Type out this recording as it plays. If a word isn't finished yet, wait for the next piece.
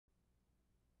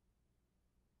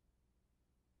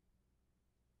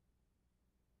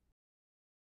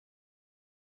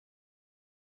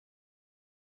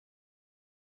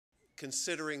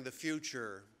considering the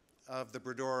future of the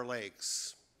Bredor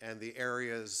Lakes and the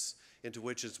areas into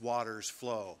which its waters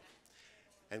flow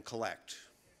and collect.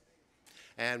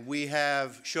 And we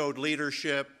have showed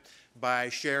leadership by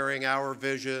sharing our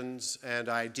visions and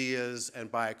ideas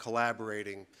and by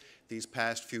collaborating these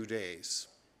past few days.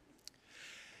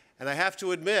 And I have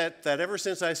to admit that ever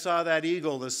since I saw that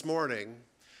eagle this morning,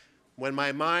 when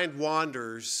my mind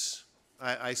wanders,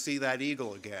 I see that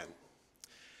eagle again.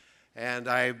 And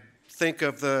I think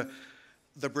of the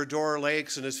Bredor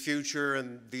Lakes and its future,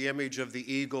 and the image of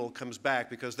the eagle comes back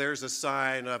because there's a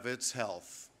sign of its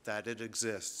health, that it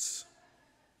exists.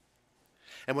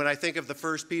 And when I think of the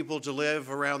first people to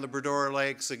live around the Bredor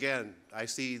Lakes, again, I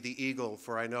see the eagle,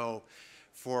 for I know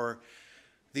for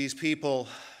these people,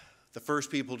 the first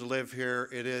people to live here,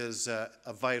 it is a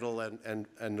vital and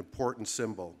important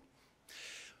symbol.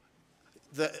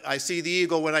 I see the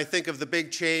eagle when I think of the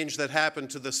big change that happened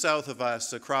to the south of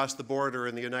us across the border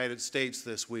in the United States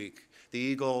this week. The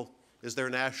eagle is their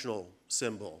national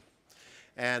symbol.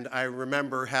 And I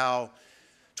remember how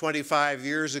 25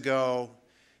 years ago,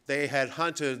 they had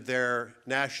hunted their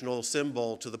national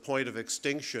symbol to the point of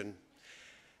extinction.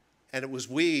 And it was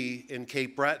we in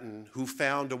Cape Breton who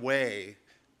found a way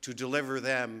to deliver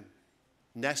them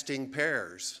nesting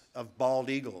pairs of bald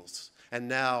eagles. And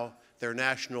now their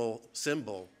national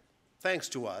symbol, thanks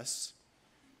to us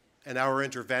and our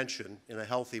intervention in a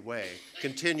healthy way,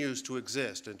 continues to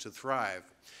exist and to thrive.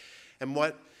 And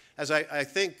as I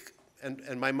think,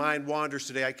 and my mind wanders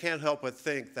today, I can't help but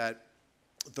think that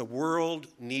the world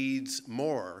needs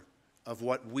more of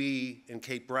what we in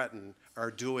Cape Breton are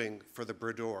doing for the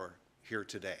Bredor here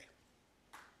today.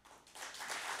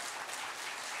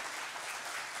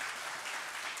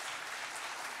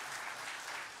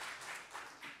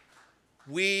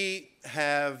 We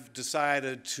have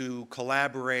decided to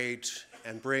collaborate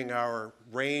and bring our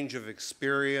range of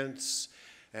experience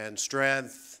and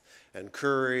strength and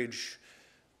courage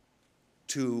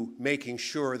to making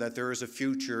sure that there is a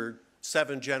future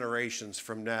 7 generations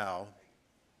from now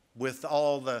with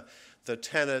all the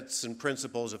tenets and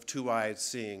principles of two-eyed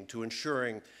seeing, to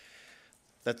ensuring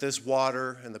that this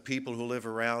water and the people who live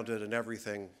around it and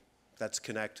everything that's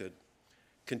connected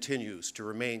continues to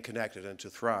remain connected and to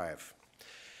thrive.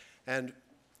 And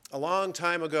a long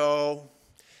time ago,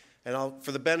 and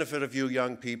for the benefit of you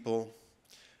young people,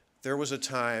 there was a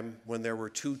time when there were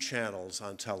 2 channels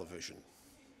on television.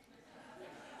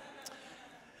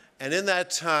 And in that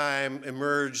time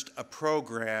emerged a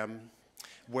program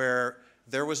where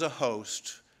there was a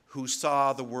host who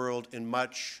saw the world in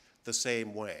much the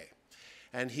same way.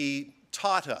 And he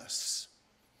taught us.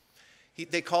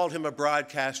 They called him a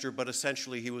broadcaster, but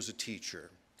essentially he was a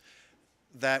teacher,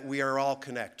 that we are all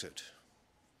connected.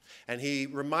 And he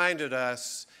reminded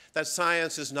us that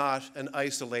science is not an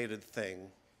isolated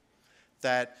thing,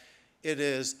 that it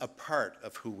is a part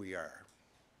of who we are,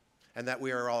 and that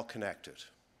we are all connected.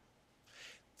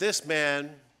 This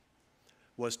man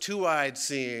was two-eyed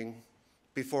seeing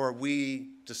before we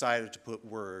decided to put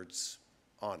words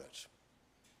on it,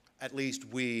 at least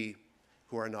we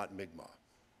who are not Mi'kmaq.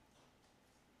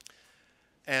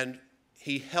 And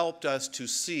he helped us to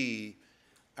see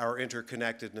our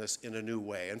interconnectedness in a new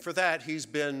way. And for that, he's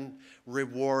been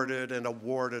rewarded and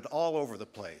awarded all over the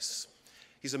place.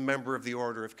 He's a member of the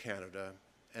Order of Canada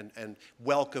and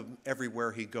welcome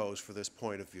everywhere he goes for this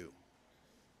point of view.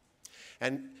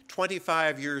 And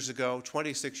 25 years ago,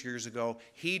 26 years ago,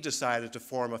 he decided to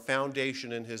form a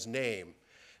foundation in his name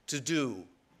to do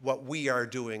what we are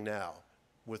doing now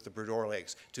with the Bredor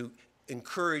Lakes, to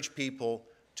encourage people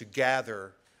to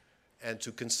gather and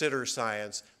to consider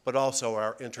science, but also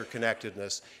our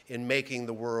interconnectedness in making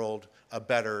the world a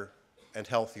better and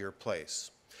healthier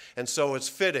place. And so it's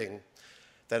fitting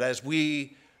that as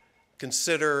we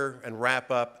consider and wrap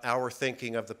up our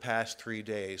thinking of the past 3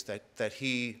 days, that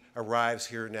he arrives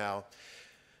here now.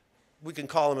 We can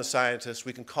call him a scientist,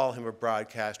 we can call him a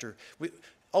broadcaster.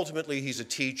 Ultimately, he's a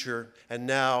teacher, and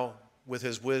now, with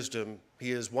his wisdom,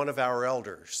 he is one of our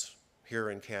elders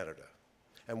here in Canada.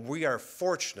 And we are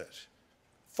fortunate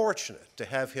to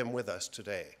have him with us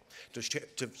today,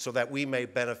 so that we may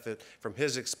benefit from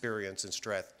his experience and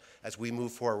strength as we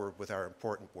move forward with our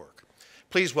important work.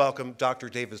 Please welcome Dr.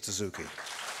 David Suzuki.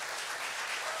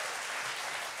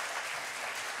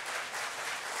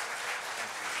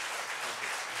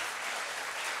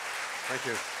 Thank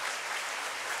you.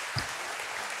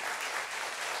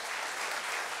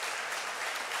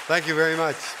 Thank you very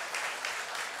much.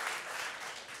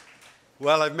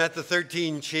 Well, I've met the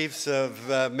 13 chiefs of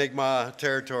Mi'kmaq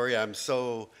territory. I'm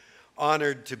so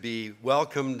honored to be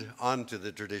welcomed onto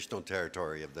the traditional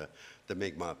territory of the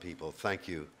Mi'kmaq people. Thank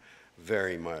you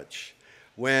very much.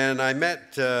 When I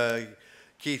met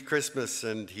Keith Christmas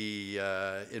and he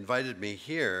invited me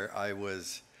here, I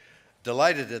was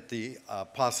delighted at the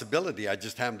possibility. I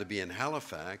just happened to be in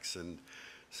Halifax, and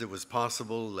so it was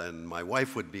possible, and my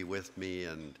wife would be with me,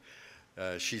 and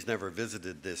she's never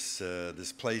visited this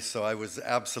place, so I was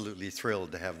absolutely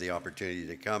thrilled to have the opportunity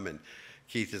to come. And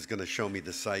Keith is going to show me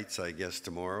the sights, I guess,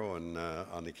 tomorrow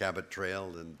on the Cabot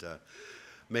Trail, and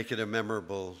make it a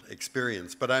memorable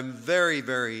experience. But I'm very,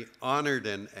 very honored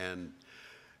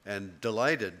and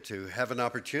delighted to have an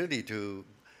opportunity to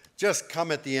just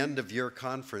come at the end of your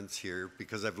conference here,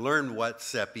 because I've learned what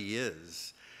Cepi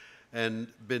is and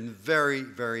been very,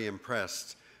 very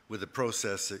impressed with the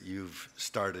process that you've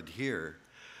started here.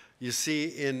 You see,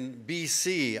 in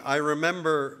BC, I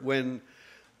remember when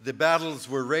the battles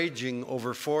were raging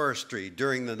over forestry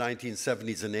during the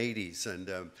 1970s and 80s, and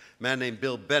a man named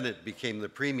Bill Bennett became the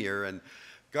premier, and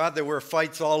God, there were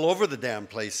fights all over the damn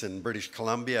place in British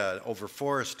Columbia over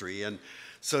forestry. And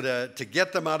so to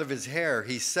get them out of his hair,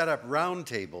 he set up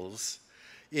roundtables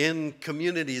in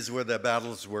communities where the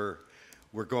battles were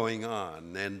going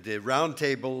on. And the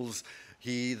roundtables,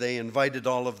 they invited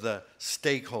all of the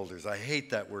stakeholders. I hate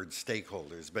that word,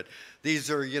 stakeholders, but these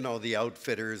are, you know, the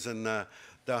outfitters and the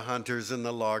hunters and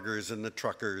the loggers and the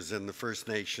truckers and the First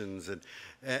Nations, and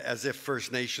as if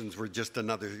First Nations were just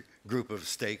another group of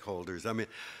stakeholders. I mean,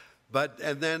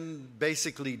 and then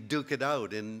basically duke it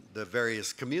out in the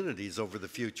various communities over the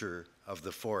future of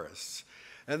the forests.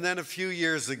 And then a few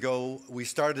years ago, we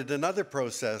started another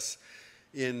process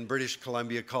in British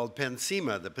Columbia called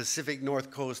PENSEMA, the Pacific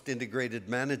North Coast Integrated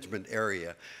Management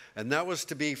Area. And that was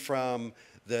to be from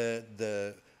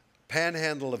the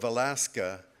panhandle of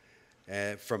Alaska,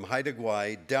 from Haida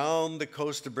Gwaii down the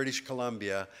coast of British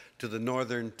Columbia to the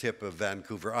northern tip of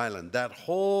Vancouver Island. That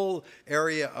whole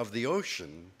area of the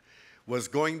ocean was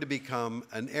going to become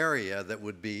an area that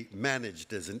would be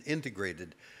managed as an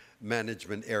integrated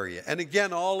management area. And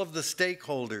again, all of the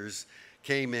stakeholders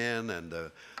came in, and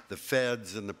the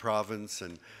feds and the province,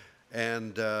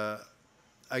 and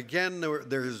again,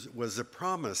 there was a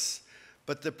promise.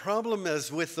 But the problem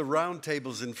is with the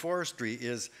roundtables in forestry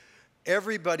is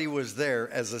everybody was there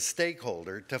as a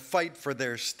stakeholder to fight for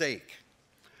their stake.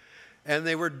 And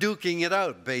they were duking it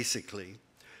out, basically.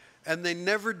 And they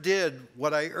never did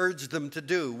what I urged them to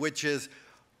do, which is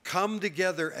come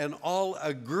together and all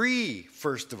agree,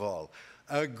 first of all.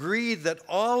 Agree that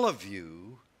all of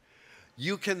you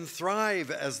can thrive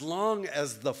as long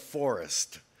as the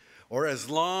forest, or as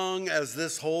long as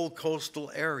this whole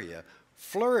coastal area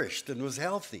flourished and was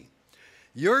healthy.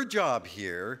 Your job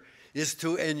here is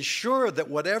to ensure that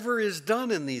whatever is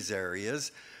done in these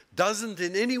areas doesn't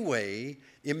in any way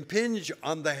impinge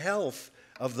on the health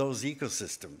of those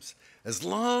ecosystems. As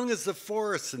long as the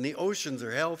forests and the oceans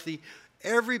are healthy,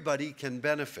 everybody can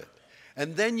benefit.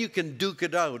 And then you can duke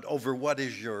it out over what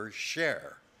is your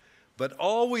share. But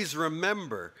always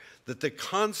remember that the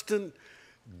constant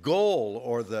goal,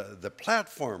 or the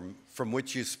platform from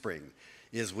which you spring,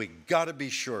 is we got to be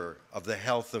sure of the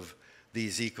health of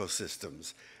these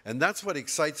ecosystems. And that's what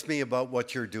excites me about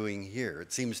what you're doing here,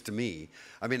 it seems to me.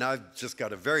 I mean, I've just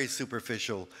got a very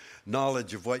superficial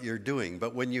knowledge of what you're doing,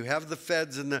 but when you have the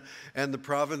feds and the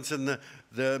province and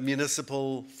the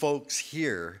municipal folks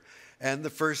here, and the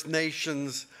First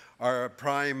Nations are a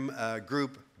prime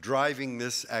group driving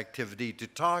this activity to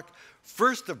talk,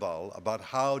 first of all, about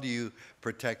how do you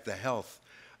protect the health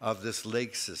of this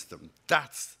lake system.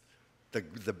 That's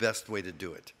the best way to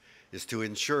do it, is to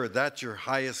ensure that's your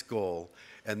highest goal,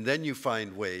 and then you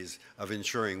find ways of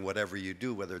ensuring whatever you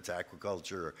do, whether it's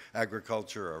agriculture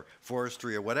or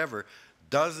forestry or whatever,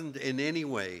 doesn't in any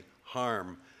way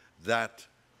harm that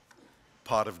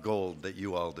pot of gold that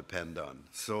you all depend on.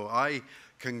 So I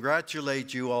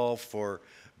congratulate you all for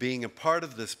being a part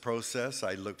of this process.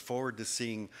 I look forward to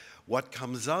seeing what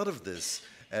comes out of this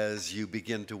as you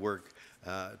begin to work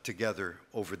together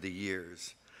over the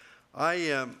years.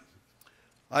 I've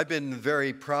been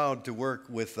very proud to work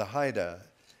with the Haida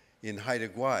in Haida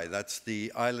Gwaii. That's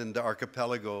the island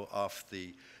archipelago off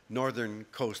the northern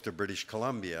coast of British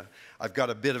Columbia. I've got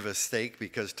a bit of a stake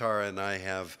because Tara and I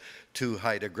have 2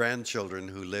 Haida grandchildren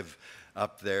who live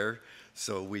up there,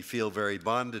 so we feel very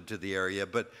bonded to the area.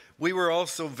 But we were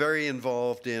also very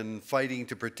involved in fighting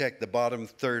to protect the bottom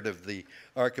third of the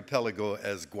archipelago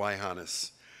as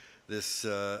Guayhanas, this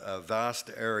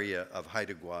vast area of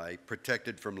Haida Gwaii,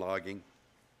 protected from logging.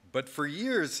 But for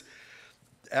years,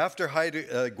 after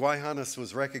Guayhanas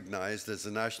was recognized as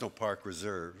a National Park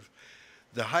Reserve,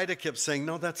 the Haida kept saying,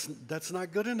 no, that's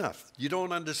not good enough. You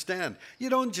don't understand. You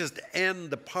don't just end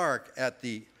the park at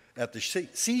the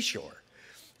seashore.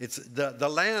 The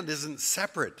land isn't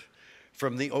separate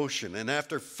from the ocean. And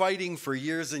after fighting for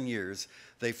years and years,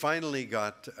 they finally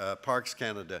got Parks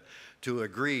Canada to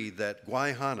agree that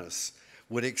Guayhanas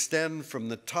would extend from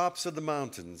the tops of the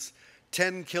mountains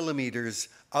 10 kilometers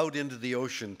out into the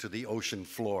ocean to the ocean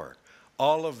floor.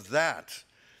 All of that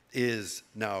is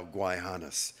now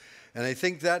Guayhanas. And I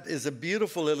think that is a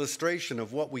beautiful illustration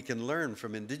of what we can learn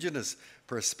from Indigenous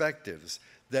perspectives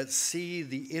that see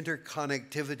the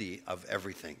interconnectivity of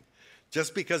everything.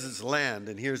 Just because it's land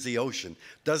and here's the ocean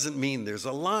doesn't mean there's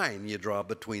a line you draw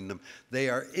between them. They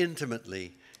are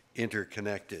intimately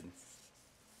interconnected.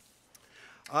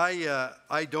 I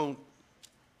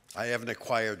haven't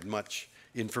acquired much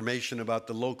information about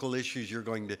the local issues you're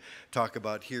going to talk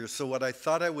about here. So what I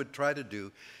thought I would try to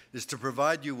do is to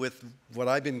provide you with what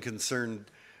I've been concerned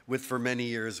with for many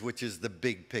years, which is the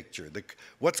big picture,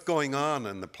 what's going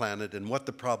on the planet and what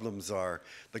the problems are,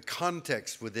 the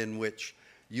context within which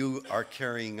you are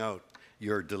carrying out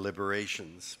your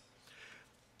deliberations.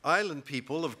 Island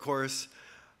people, of course,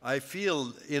 I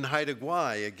feel in Haida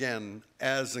Gwaii, again,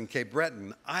 as in Cape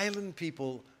Breton, island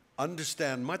people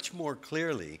understand much more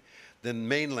clearly than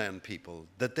mainland people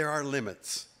that there are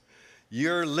limits.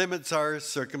 Your limits are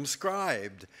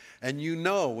circumscribed, and you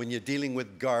know when you're dealing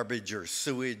with garbage or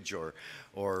sewage or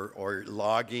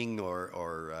logging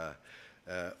or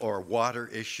water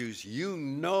issues, you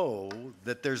know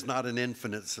that there's not an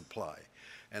infinite supply.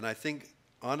 And I think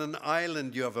on an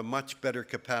island you have a much better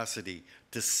capacity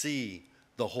to see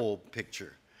the whole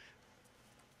picture.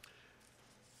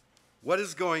 What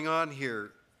is going on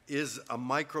here is a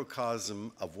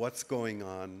microcosm of what's going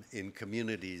on in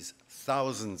communities,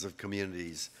 thousands of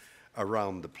communities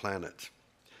around the planet.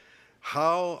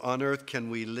 How on earth can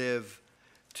we live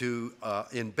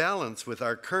in balance with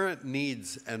our current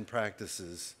needs and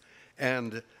practices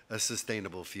and a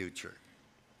sustainable future?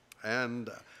 And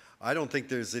I don't think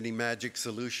there's any magic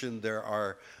solution. There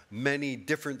are many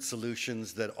different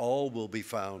solutions that all will be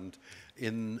found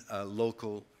in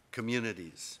local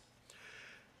communities.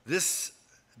 This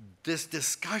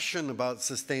discussion about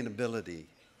sustainability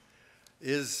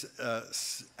is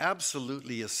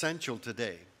absolutely essential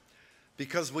today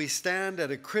because we stand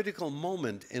at a critical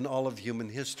moment in all of human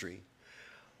history.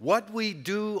 What we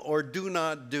do or do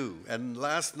not do, and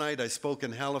last night I spoke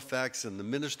in Halifax and the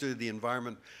Minister of the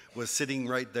Environment was sitting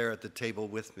right there at the table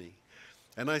with me.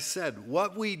 And I said,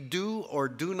 what we do or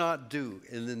do not do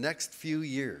in the next few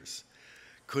years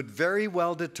could very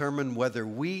well determine whether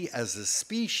we as a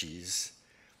species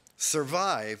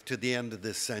survive to the end of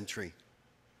this century.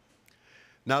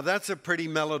 Now that's a pretty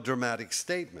melodramatic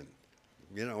statement.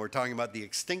 You know, we're talking about the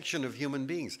extinction of human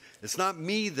beings. It's not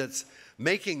me that's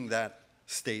making that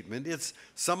statement. It's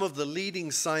some of the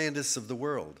leading scientists of the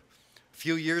world. A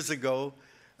few years ago,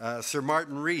 Sir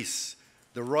Martin Rees,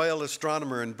 the Royal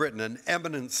Astronomer in Britain, an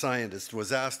eminent scientist,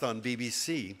 was asked on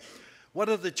BBC, what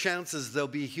are the chances there'll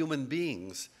be human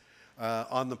beings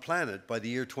on the planet by the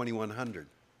year 2100?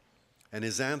 And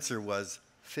his answer was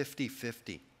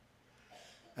 50-50.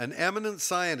 An eminent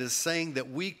scientist saying that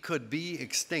we could be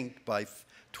extinct by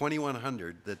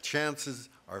 2100, the chances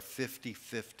are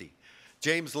 50-50.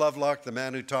 James Lovelock, the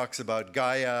man who talks about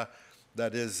Gaia,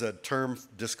 that is a term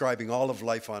describing all of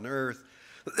life on Earth,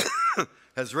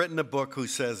 has written a book who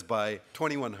says by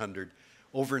 2100,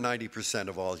 over 90%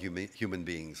 of all human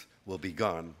beings will be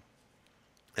gone.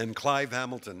 And Clive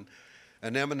Hamilton,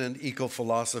 an eminent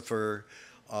eco-philosopher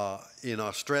in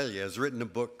Australia, has written a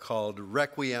book called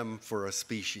Requiem for a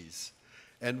Species.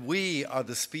 And we are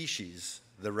the species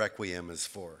the Requiem is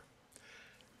for.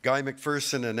 Guy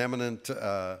McPherson, an eminent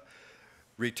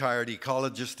retired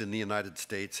ecologist in the United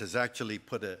States, has actually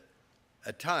put a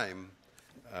time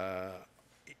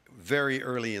very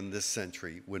early in this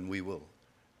century when we will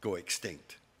go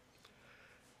extinct.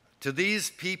 To these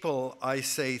people, I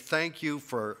say thank you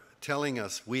for telling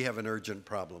us we have an urgent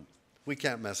problem. We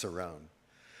can't mess around.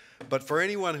 But for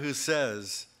anyone who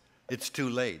says it's too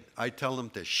late, I tell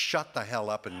them to shut the hell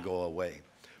up and go away.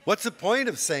 What's the point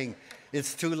of saying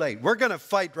it's too late? We're going to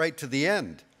fight right to the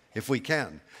end if we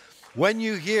can. When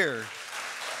you hear,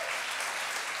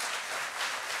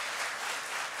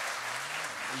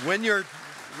 when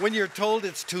you're told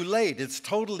it's too late, it's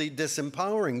totally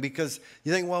disempowering because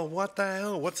you think, well, what the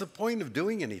hell? What's the point of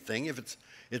doing anything if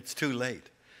it's too late?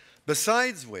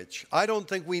 Besides which, I don't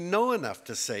think we know enough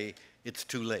to say it's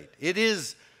too late. It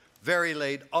is very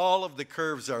late. All of the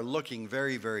curves are looking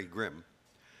very, very grim.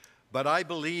 But I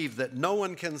believe that no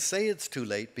one can say it's too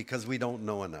late because we don't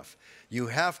know enough. You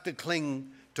have to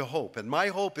cling to hope. And my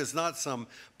hope is not some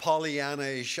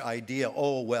Pollyanna-ish idea,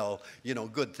 oh, well, you know,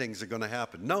 good things are going to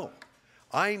happen. No.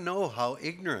 I know how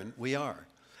ignorant we are.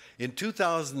 In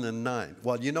 2009,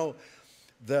 well, you know,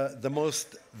 the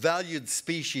most valued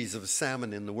species of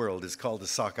salmon in the world is called the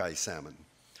sockeye salmon.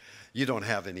 You don't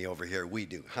have any over here, we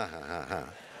do. Ha ha ha ha.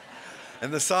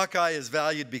 And the sockeye is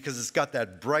valued because it's got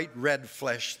that bright red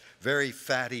flesh, very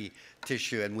fatty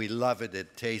tissue, and we love it.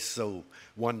 It tastes so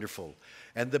wonderful.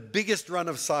 And the biggest run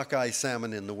of sockeye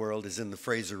salmon in the world is in the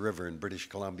Fraser River in British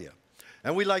Columbia.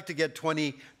 And we like to get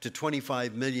 20 to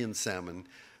 25 million salmon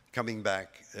coming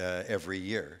back every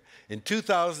year. In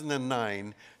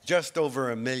 2009, just over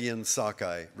 1 million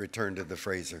sockeye returned to the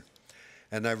Fraser.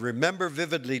 And I remember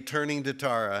vividly turning to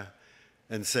Tara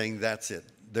and saying, that's it,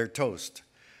 they're toast.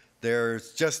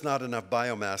 There's just not enough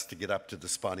biomass to get up to the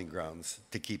spawning grounds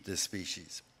to keep this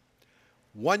species.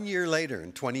 1 year later,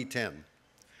 in 2010,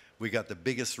 we got the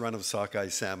biggest run of sockeye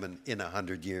salmon in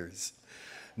 100 years.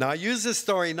 Now, I use this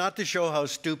story not to show how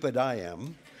stupid I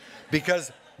am,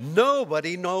 because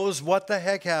nobody knows what the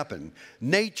heck happened.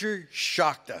 Nature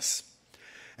shocked us.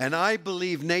 And I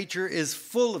believe nature is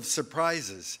full of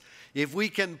surprises. If we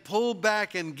can pull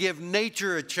back and give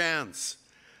nature a chance,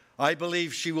 I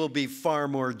believe she will be far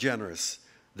more generous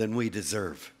than we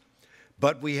deserve.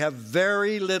 But we have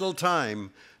very little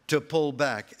time to pull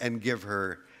back and give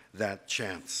her that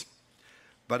chance.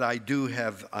 But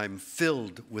I'm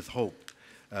filled with hope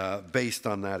based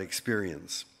on that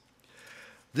experience.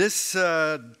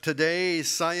 Today,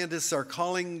 scientists are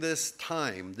calling this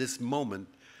time, this moment,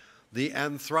 the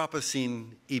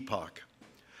Anthropocene epoch,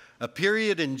 a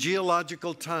period in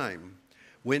geological time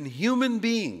when human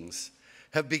beings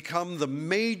have become the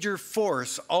major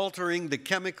force altering the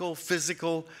chemical,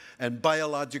 physical, and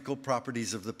biological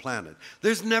properties of the planet.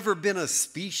 There's never been a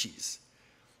species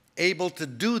able to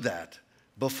do that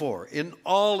before. In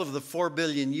all of the 4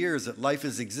 billion years that life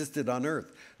has existed on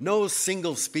Earth, no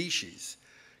single species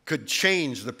could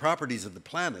change the properties of the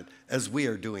planet as we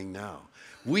are doing now.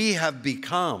 We have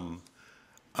become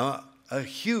a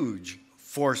huge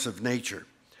force of nature.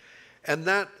 And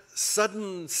that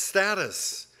sudden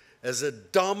status as a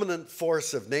dominant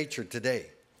force of nature today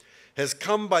has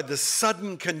come by the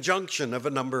sudden conjunction of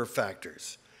a number of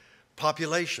factors.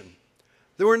 Population.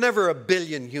 There were never 1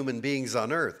 billion human beings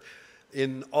on Earth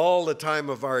in all the time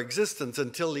of our existence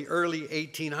until the early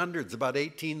 1800s. About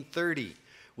 1830,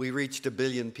 we reached 1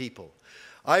 billion people.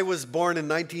 I was born in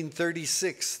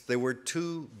 1936. There were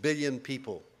 2 billion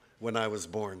people when I was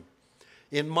born.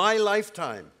 In my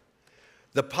lifetime,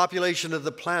 the population of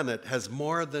the planet has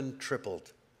more than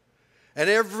tripled. And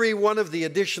every one of the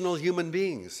additional human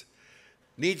beings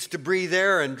needs to breathe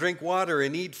air and drink water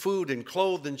and eat food and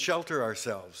clothe and shelter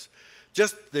ourselves.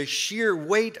 Just the sheer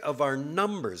weight of our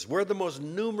numbers. We're the most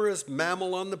numerous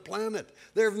mammal on the planet.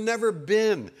 There have never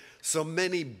been so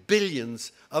many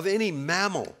billions of any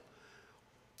mammal,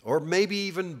 or maybe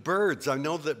even birds. I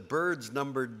know that birds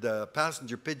numbered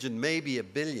passenger pigeon maybe 1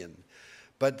 billion,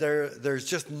 but there's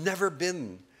just never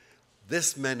been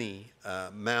this many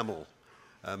mammals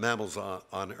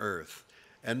on Earth.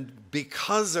 And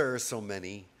because there are so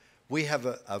many, we have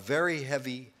a very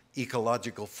heavy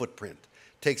ecological footprint.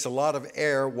 It takes a lot of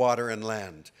air, water, and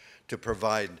land to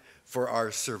provide for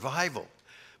our survival.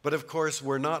 But of course,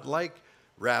 we're not like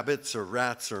rabbits or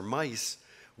rats or mice.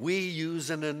 We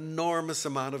use an enormous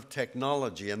amount of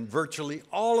technology, and virtually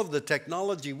all of the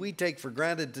technology we take for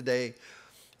granted today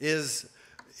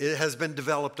has been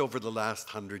developed over the last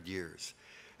 100 years.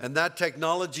 And that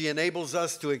technology enables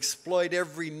us to exploit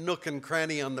every nook and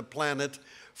cranny on the planet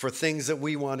for things that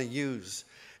we want to use,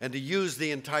 and to use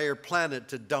the entire planet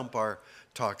to dump our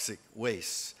toxic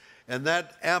wastes. And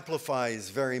that amplifies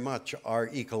very much our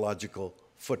ecological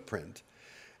footprint.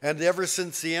 And ever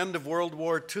since the end of World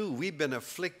War II, we've been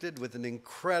afflicted with an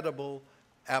incredible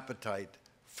appetite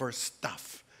for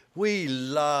stuff. We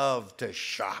love to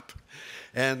shop.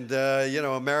 And, you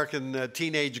know, American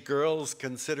teenage girls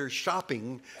consider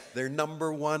shopping their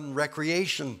 #1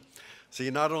 recreation. So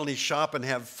you not only shop and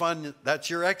have fun, that's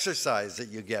your exercise that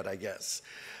you get, I guess.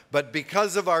 But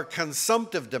because of our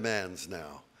consumptive demands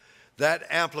now, that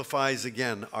amplifies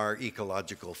again our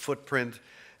ecological footprint.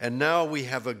 And now we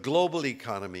have a global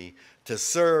economy to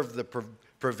serve the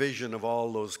provision of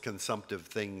all those consumptive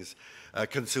things,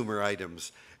 consumer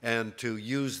items, and to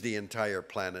use the entire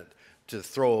planet to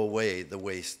throw away the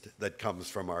waste that comes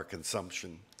from our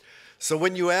consumption. So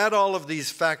when you add all of these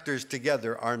factors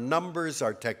together, our numbers,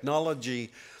 our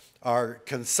technology, our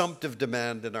consumptive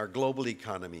demand, and our global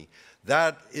economy,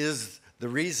 that is the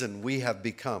reason we have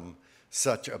become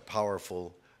such a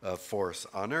powerful force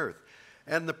on Earth.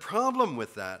 And the problem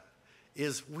with that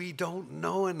is we don't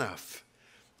know enough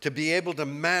to be able to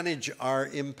manage our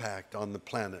impact on the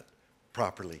planet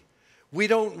properly. We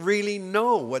don't really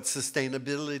know what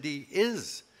sustainability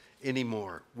is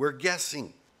anymore. We're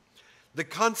guessing. The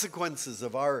consequences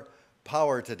of our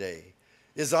power today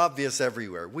is obvious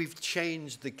everywhere. We've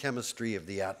changed the chemistry of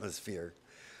the atmosphere.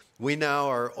 We now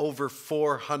are over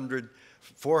 400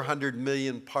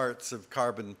 million parts of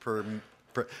carbon per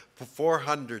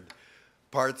 400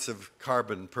 parts of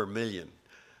carbon per million.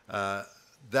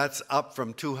 That's up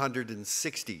from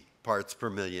 260 parts per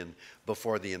million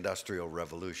before the Industrial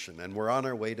Revolution. And we're on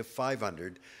our way to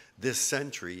 500 this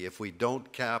century if we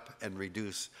don't cap and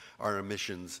reduce our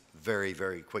emissions very,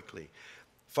 very quickly.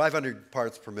 500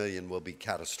 parts per million will be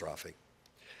catastrophic.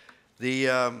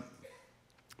 The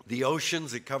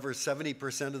oceans that cover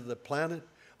 70% of the planet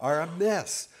are a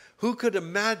mess. Who could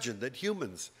imagine that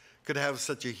humans could have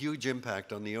such a huge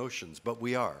impact on the oceans? But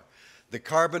we are. The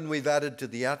carbon we've added to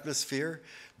the atmosphere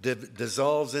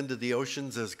dissolves into the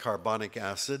oceans as carbonic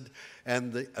acid,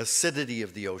 and the acidity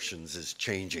of the oceans is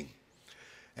changing.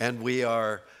 And we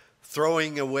are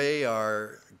throwing away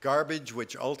our garbage,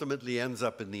 which ultimately ends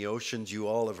up in the oceans. You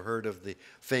all have heard of the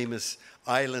famous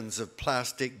islands of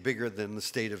plastic bigger than the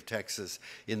state of Texas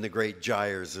in the great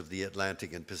gyres of the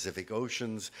Atlantic and Pacific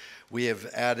Oceans. We have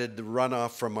added the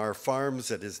runoff from our farms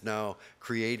that is now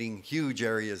creating huge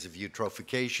areas of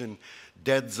eutrophication,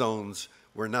 dead zones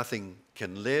where nothing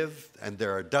can live, and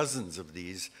there are dozens of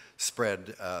these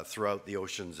spread throughout the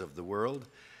oceans of the world.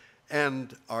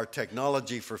 And our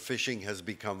technology for fishing has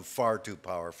become far too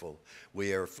powerful.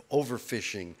 We are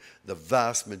overfishing the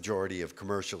vast majority of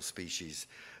commercial species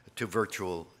to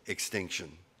virtual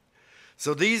extinction.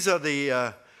 So these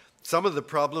are some of the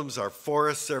problems. Our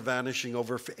forests are vanishing.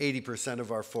 Over 80%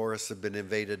 of our forests have been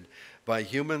invaded by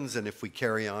humans, and if we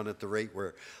carry on at the rate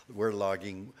we're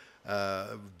logging,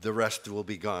 the rest will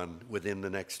be gone within the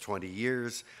next 20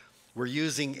 years. We're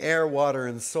using air, water,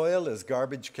 and soil as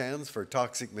garbage cans for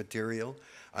toxic material.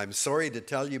 I'm sorry to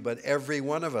tell you, but every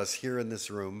one of us here in this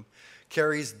room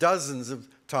carries dozens of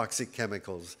toxic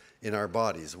chemicals in our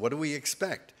bodies. What do we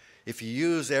expect? If you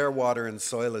use air, water, and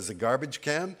soil as a garbage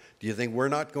can, do you think we're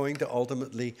not going to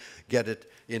ultimately get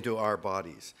it into our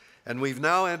bodies? And we've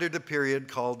now entered a period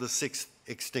called the sixth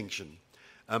extinction,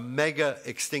 a mega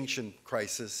extinction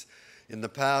crisis. In the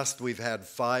past, we've had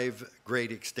 5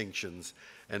 great extinctions,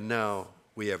 and now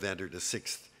we have entered a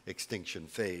 6th extinction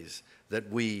phase that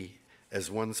we,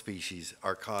 as one species,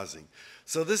 are causing.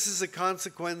 So this is a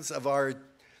consequence of our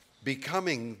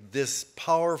becoming this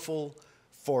powerful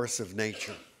force of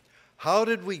nature. How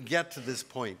did we get to this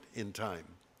point in time?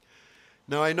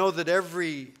 Now, I know that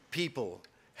every people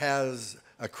has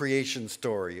a creation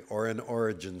story or an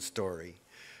origin story.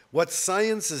 What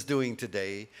science is doing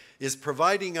today is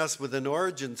providing us with an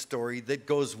origin story that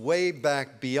goes way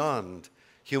back beyond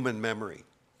human memory.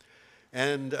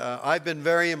 And I've been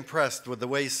very impressed with the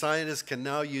way scientists can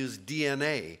now use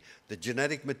DNA, the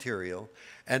genetic material,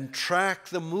 and track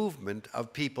the movement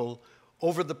of people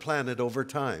over the planet over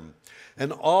time.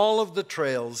 And all of the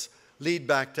trails lead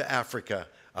back to Africa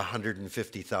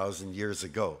 150,000 years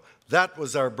ago. That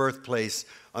was our birthplace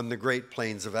on the Great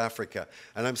Plains of Africa.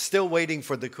 And I'm still waiting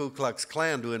for the Ku Klux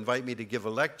Klan to invite me to give a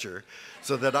lecture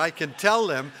so that I can tell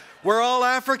them, we're all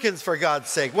Africans, for God's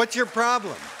sake. What's your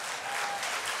problem?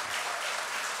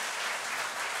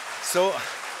 So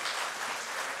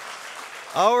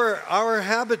our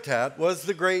habitat was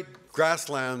the great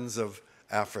grasslands of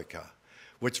Africa,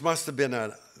 which must have been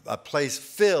a place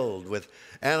filled with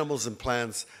animals and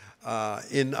plants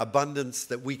in abundance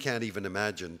that we can't even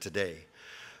imagine today.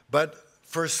 But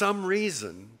for some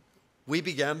reason, we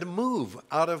began to move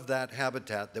out of that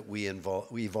habitat that we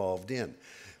evolved in.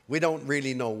 We don't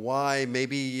really know why.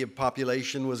 Maybe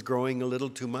population was growing a little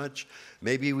too much.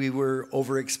 Maybe we were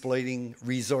overexploiting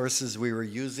resources we were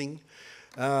using.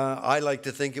 I like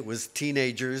to think it was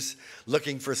teenagers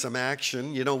looking for some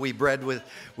action. You know, we bred with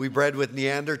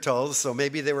Neanderthals, so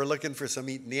maybe they were looking for some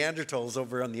Neanderthals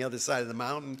over on the other side of the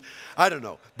mountain. I don't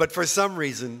know. But for some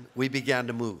reason, we began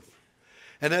to move.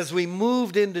 And as we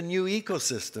moved into new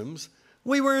ecosystems,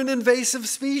 we were an invasive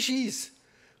species.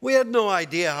 We had no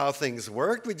idea how things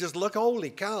worked. We just look,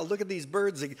 holy cow, look at these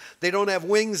birds. They don't have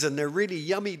wings and they're really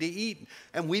yummy to eat.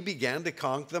 And we began to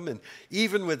conk them. And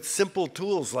even with simple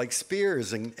tools like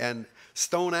spears and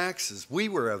stone axes, we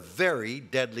were a very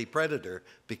deadly predator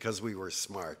because we were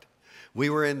smart.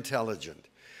 We were intelligent.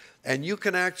 And you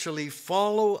can actually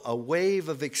follow a wave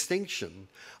of extinction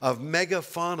of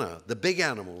megafauna, the big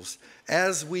animals,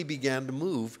 as we began to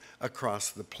move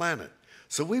across the planet.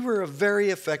 So we were a very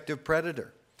effective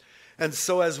predator. And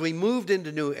so as we moved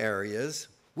into new areas,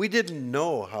 we didn't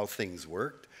know how things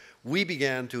worked. We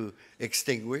began to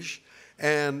extinguish,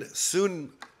 and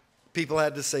soon people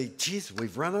had to say, geez,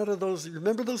 we've run out of those.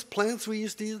 Remember those plants we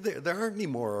used to use? There aren't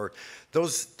anymore. Or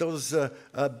those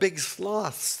big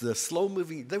sloths, the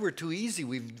slow-moving, they were too easy.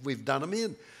 We've done them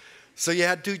in. So you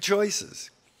had two choices.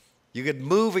 You could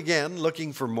move again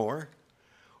looking for more,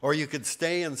 or you could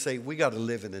stay and say, we got to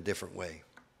live in a different way.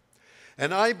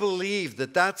 And I believe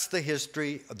that that's the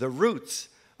history, the roots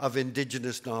of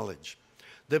indigenous knowledge.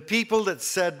 The people that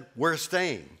said, we're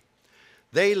staying,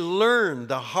 they learned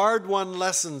the hard-won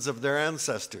lessons of their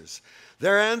ancestors.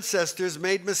 Their ancestors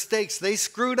made mistakes. They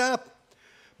screwed up,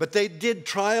 but they did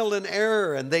trial and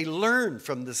error, and they learned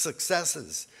from the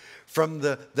successes, from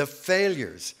the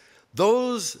failures.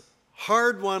 Those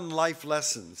hard-won life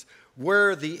lessons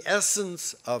were the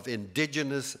essence of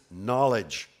indigenous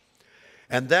knowledge.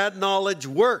 And that knowledge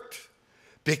worked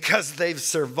because they've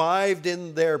survived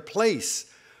in their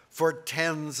place for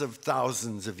tens of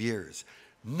thousands of years.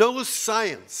 No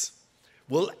science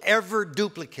will ever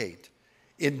duplicate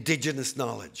indigenous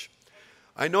knowledge.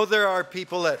 I know there are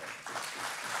people that...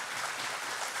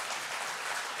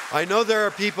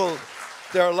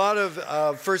 There are a lot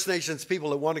of First Nations people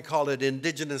that want to call it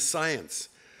indigenous science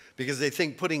because they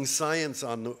think putting science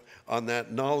on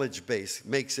that knowledge base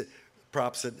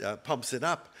pumps it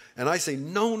up. And I say,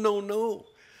 no, no, no.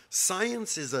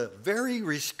 Science is a very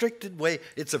restricted way.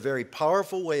 It's a very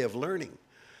powerful way of learning.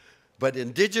 But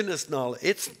indigenous knowledge,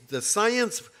 it's the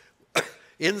science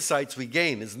insights we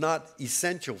gain is not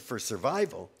essential for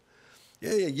survival.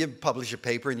 Yeah, you publish a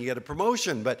paper and you get a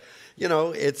promotion, but you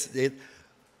know,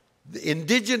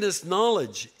 indigenous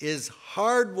knowledge is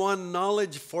hard-won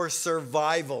knowledge for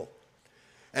survival.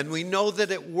 And we know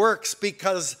that it works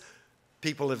because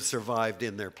people have survived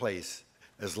in their place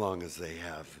as long as they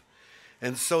have.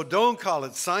 And so don't call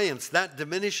it science, that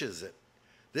diminishes it.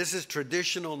 This is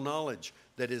traditional knowledge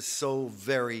that is so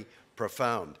very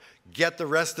profound. Get the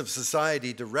rest of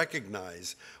society to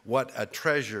recognize what a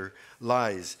treasure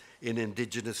lies in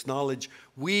indigenous knowledge.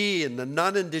 We in the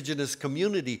non-indigenous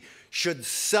community should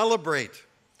celebrate,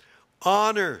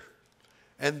 honor,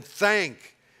 and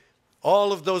thank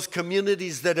all of those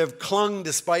communities that have clung,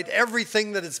 despite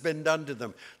everything that has been done to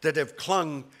them, that have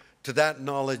clung to that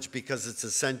knowledge because it's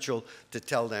essential to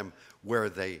tell them where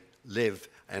they live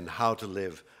and how to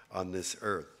live on this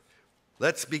earth.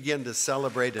 Let's begin to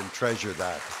celebrate and treasure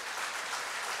that.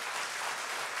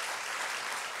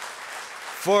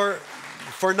 For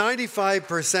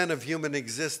 95% of human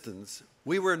existence,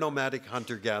 we were nomadic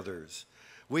hunter-gatherers.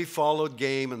 We followed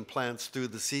game and plants through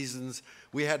the seasons.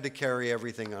 We had to carry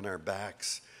everything on our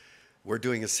backs. We're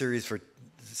doing a series for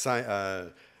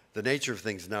The Nature of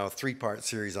Things now, a 3-part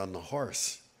series on the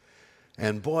horse.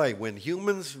 And boy, when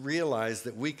humans realized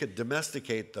that we could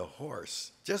domesticate the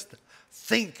horse, just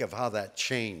think of how that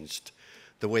changed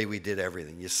the way we did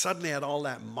everything. You suddenly had all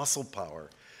that muscle power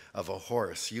of a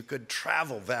horse. You could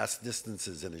travel vast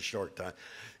distances in a short time.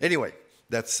 Anyway,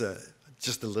 that's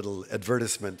just a little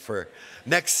advertisement for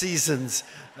next season's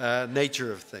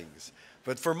Nature of Things.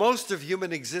 But for most of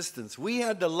human existence, we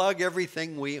had to lug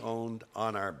everything we owned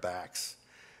on our backs.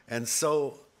 And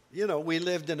so, you know, we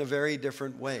lived in a very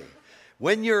different way.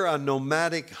 When you're a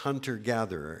nomadic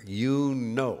hunter-gatherer, you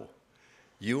know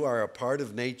you are a part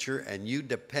of nature and you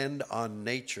depend on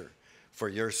nature for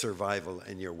your survival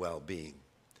and your well-being.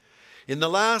 In the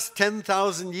last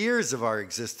 10,000 years of our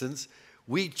existence,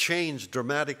 we changed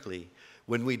dramatically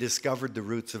when we discovered the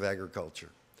roots of agriculture.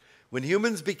 When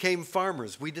humans became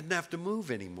farmers, we didn't have to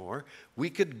move anymore. We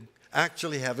could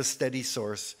actually have a steady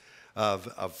source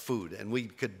of food, and we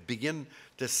could begin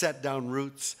to set down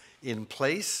roots in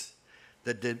place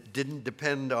that didn't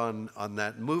depend on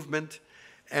that movement.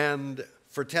 And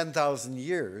for 10,000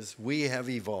 years, we have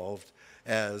evolved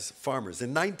as farmers.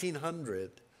 In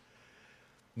 1900,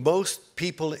 most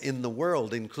people in the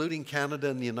world, including Canada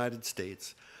and the United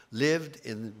States, lived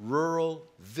in rural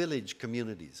village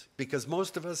communities because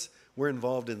most of us were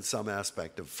involved in some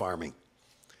aspect of farming.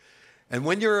 And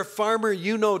when you're a farmer,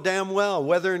 you know damn well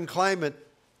weather and climate,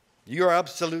 you're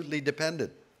absolutely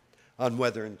dependent on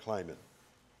weather and climate.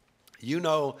 You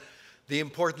know the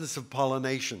importance of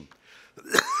pollination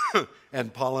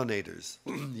and pollinators.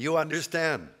 You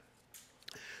understand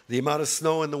the amount of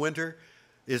snow in the winter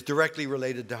is directly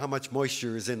related to how much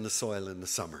moisture is in the soil in the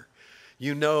summer.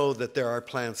 You know that there are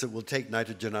plants that will take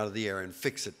nitrogen out of the air and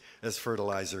fix it as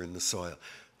fertilizer in the soil.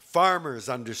 Farmers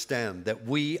understand that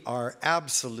we are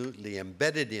absolutely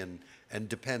embedded in and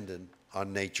dependent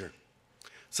on nature.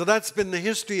 So that's been the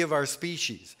history of our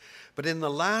species. But in the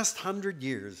last 100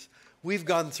 years, we've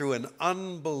gone through an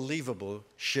unbelievable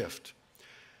shift.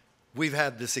 We've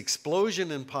had this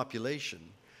explosion in population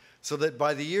so that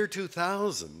by the year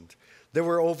 2000, there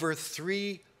were over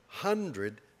 3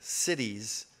 100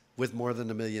 cities with more than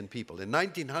 1 million people. In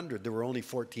 1900, there were only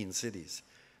 14 cities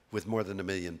with more than 1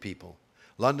 million people.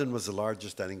 London was the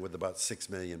largest, I think, with about 6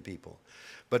 million people.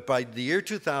 But by the year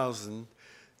 2000,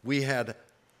 we had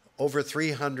over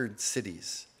 300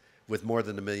 cities with more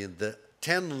than 1 million. The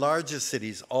 10 largest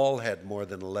cities all had more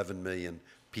than 11 million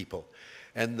people.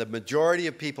 And the majority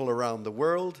of people around the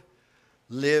world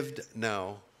lived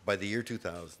now, by the year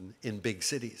 2000, in big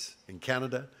cities. In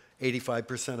Canada,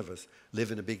 85% of us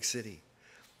live in a big city.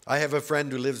 I have a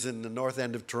friend who lives in the north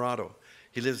end of Toronto.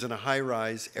 He lives in a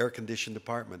high-rise, air-conditioned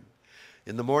apartment.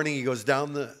 In the morning, he goes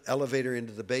down the elevator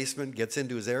into the basement, gets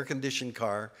into his air-conditioned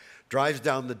car, drives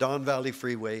down the Don Valley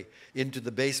Freeway into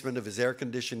the basement of his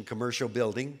air-conditioned commercial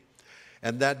building,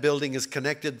 and that building is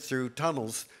connected through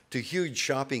tunnels to huge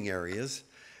shopping areas.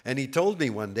 And he told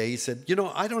me one day, he said, you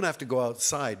know, I don't have to go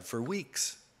outside for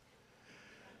weeks.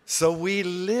 So we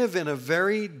live in a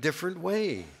very different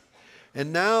way.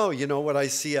 And now, you know, what I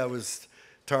see,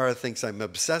 Tara thinks I'm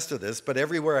obsessed with this, but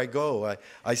everywhere I go,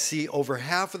 I see over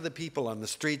half of the people on the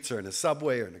streets or in a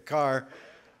subway or in a car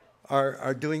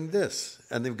are doing this.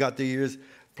 And they've got their ears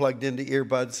plugged into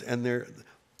earbuds, and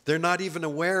they're not even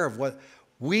aware of what...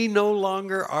 We no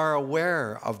longer are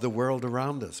aware of the world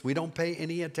around us. We don't pay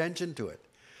any attention to it.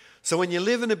 So when you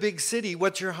live in a big city,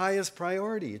 what's your highest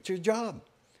priority? It's your job.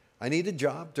 I need a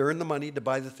job to earn the money to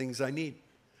buy the things I need.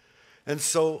 And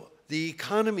so the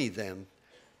economy then,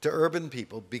 to urban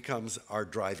people, becomes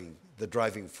the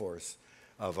driving force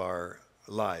of our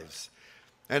lives.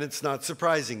 And it's not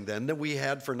surprising then that we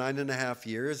had for 9.5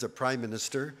 years a prime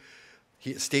minister,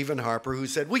 Stephen Harper, who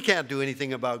said, we can't do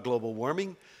anything about global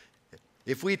warming.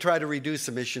 If we try to reduce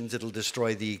emissions, it'll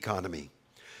destroy the economy.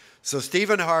 So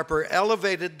Stephen Harper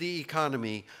elevated the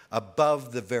economy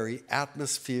above the very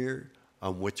atmosphere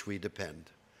on which we depend.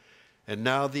 And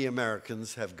now the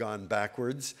Americans have gone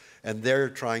backwards, and they're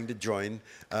trying to join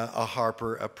a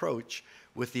Harper approach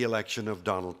with the election of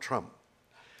Donald Trump.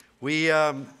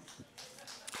 And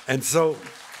so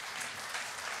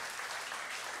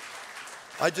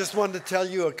I just wanted to tell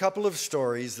you a couple of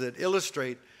stories that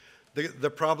illustrate the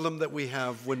problem that we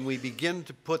have when we begin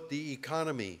to put the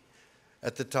economy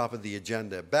at the top of the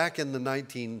agenda. Back in the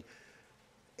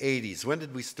 1980s, when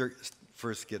did we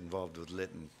first get involved with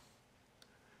Lytton?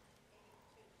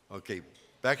 Okay,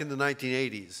 back in the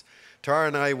 1980s, Tara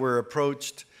and I were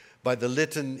approached by the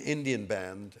Lytton Indian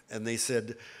Band, and they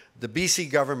said, the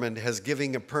BC government has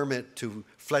given a permit to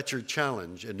Fletcher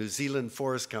Challenge, a New Zealand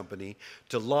forest company,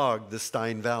 to log the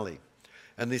Stein Valley.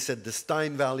 And they said, the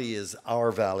Stein Valley is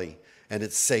our valley, and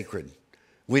it's sacred.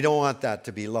 We don't want that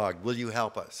to be logged. Will you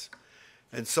help us?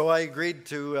 And so I agreed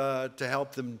to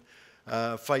help them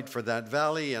fight for that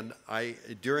valley, and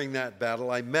during that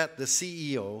battle, I met the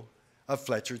CEO of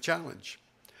Fletcher Challenge.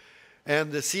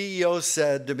 And the CEO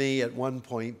said to me at one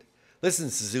point, listen,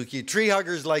 Suzuki, tree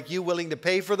huggers like you willing to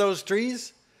pay for those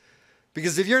trees?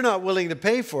 Because if you're not willing to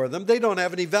pay for them, they don't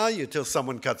have any value till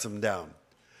someone cuts them down.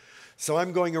 So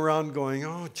I'm going around going,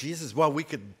 oh, Jesus, well, we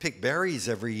could pick berries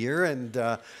every year,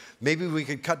 and maybe we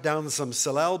could cut down some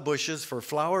salal bushes for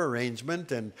flower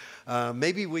arrangement, and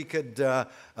maybe we could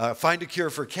find a cure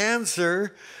for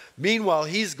cancer. Meanwhile,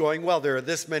 he's going, well, there are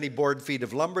this many board feet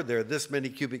of lumber, there are this many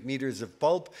cubic meters of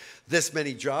pulp, this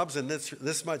many jobs, and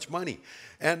this much money.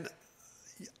 And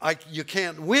you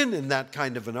can't win in that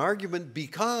kind of an argument,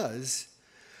 because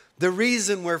the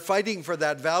reason we're fighting for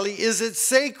that valley is it's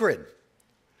sacred.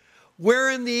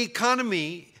 Where in the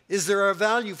economy is there a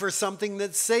value for something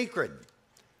that's sacred?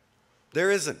 There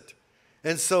isn't.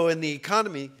 And so in the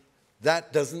economy,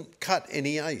 that doesn't cut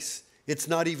any ice. It's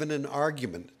not even an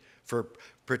argument for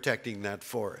protecting that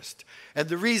forest. And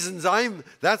the reasons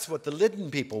that's what the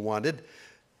Lytton people wanted,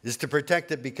 is to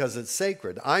protect it because it's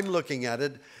sacred. I'm looking at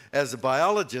it as a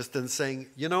biologist and saying,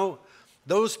 you know,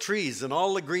 those trees and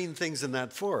all the green things in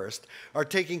that forest are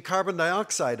taking carbon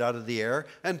dioxide out of the air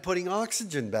and putting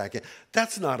oxygen back in.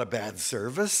 That's not a bad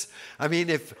service. I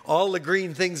mean, if all the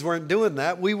green things weren't doing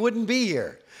that, we wouldn't be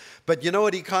here. But you know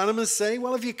what economists say?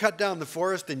 Well, if you cut down the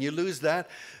forest and you lose that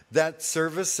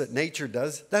service that nature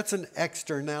does, that's an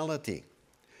externality.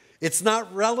 It's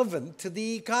not relevant to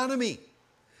the economy.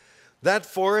 That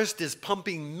forest is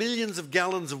pumping millions of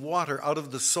gallons of water out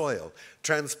of the soil,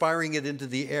 transpiring it into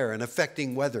the air and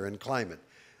affecting weather and climate,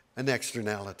 an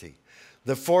externality.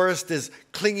 The forest is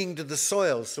clinging to the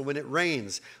soil, so when it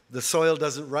rains, the soil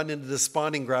doesn't run into the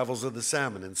spawning gravels of the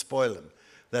salmon and spoil them.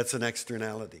 That's an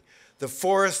externality. The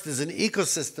forest is an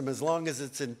ecosystem, as long as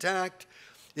it's intact,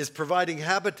 is providing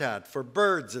habitat for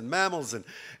birds and mammals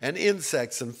and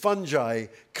insects and fungi,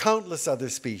 countless other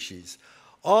species.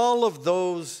 All of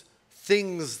those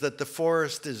things that the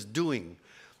forest is doing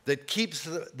that keeps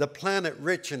the planet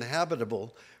rich and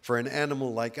habitable for an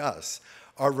animal like us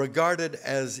are regarded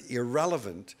as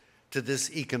irrelevant to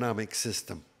this economic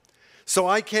system. So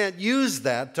I can't use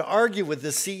that to argue with the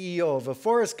CEO of a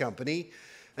forest company,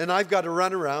 and I've got to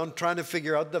run around trying to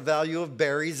figure out the value of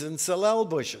berries and salal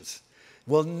bushes.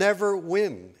 We'll never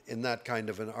win in that kind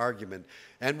of an argument.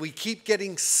 And we keep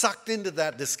getting sucked into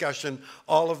that discussion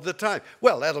all of the time.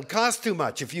 Well, that'll cost too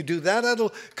much. If you do that,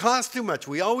 that'll cost too much.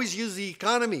 We always use the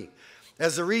economy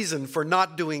as a reason for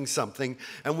not doing something,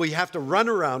 and we have to run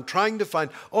around trying to find,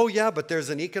 oh yeah, but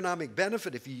there's an economic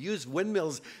benefit if you use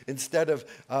windmills instead of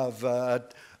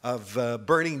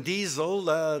burning diesel.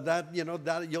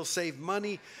 That you'll save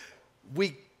money.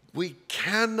 We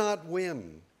cannot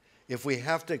win if we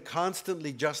have to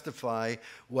constantly justify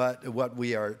what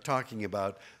we are talking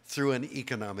about through an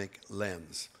economic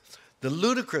lens. The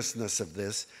ludicrousness of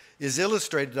this is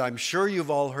illustrated. I'm sure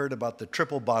you've all heard about the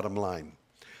triple bottom line.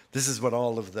 This is what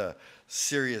all of the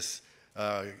serious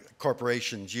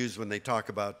corporations use when they talk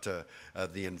about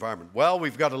the environment. Well,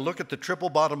 we've got to look at the triple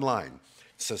bottom line: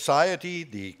 society,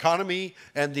 the economy,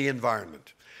 and the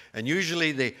environment. And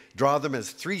usually they draw them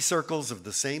as three circles of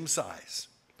the same size,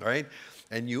 right?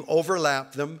 And you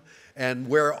overlap them, and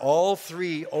where all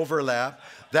three overlap,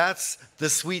 that's the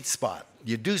sweet spot.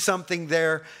 You do something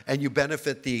there, and you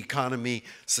benefit the economy,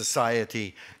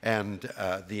 society, and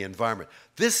the environment.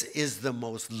 This is the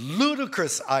most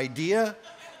ludicrous idea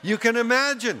you can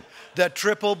imagine, the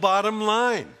triple bottom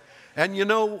line. And you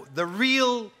know, the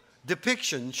real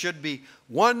depiction should be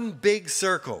one big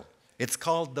circle. It's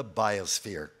called the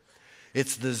biosphere.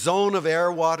 It's the zone of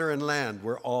air, water, and land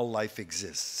where all life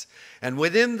exists. And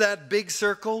within that big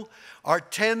circle are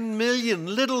 10 million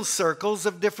little circles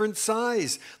of different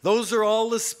size. Those are all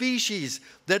the species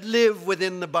that live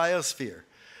within the biosphere.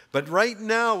 But right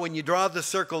now, when you draw the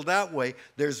circle that way,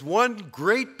 there's one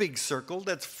great big circle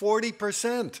that's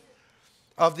 40%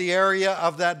 of the area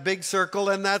of that big circle,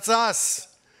 and that's us.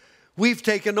 We've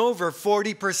taken over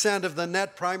 40% of the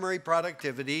net primary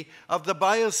productivity of the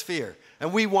biosphere,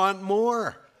 and we want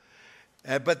more.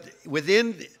 But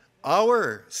within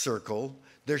our circle,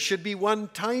 there should be one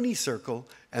tiny circle,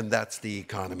 and that's the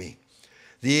economy.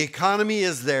 The economy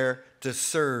is there to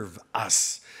serve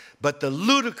us. But the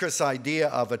ludicrous idea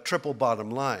of a triple bottom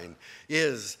line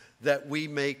is that we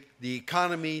make the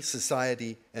economy,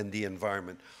 society, and the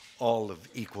environment all of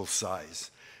equal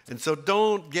size. And so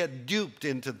don't get duped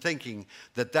into thinking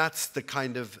that that's the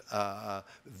kind of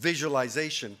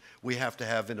visualization we have to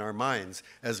have in our minds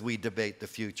as we debate the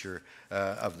future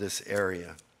of this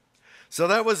area. So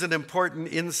that was an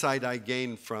important insight I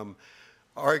gained from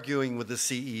arguing with the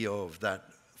CEO of that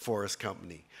forest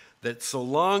company, that so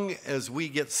long as we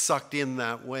get sucked in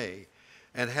that way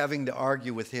and having to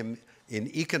argue with him in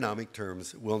economic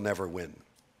terms, we'll never win.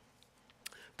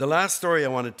 The last story I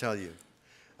want to tell you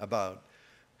about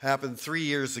happened 3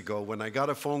 years ago when I got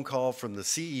a phone call from the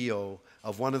CEO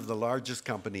of one of the largest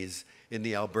companies in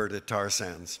the Alberta tar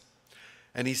sands.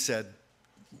 And he said,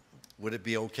 would it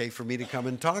be okay for me to come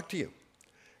and talk to you?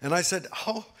 And I said,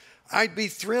 oh, I'd be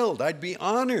thrilled. I'd be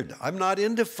honored. I'm not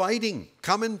into fighting.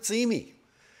 Come and see me.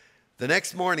 The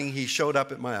next morning, he showed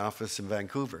up at my office in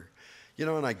Vancouver. You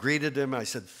know, and I greeted him. I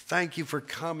said, thank you for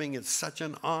coming. It's such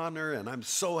an honor, and I'm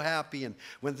so happy, and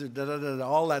went through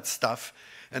all that stuff.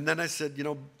 And then I said, you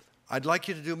know, I'd like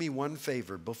you to do me one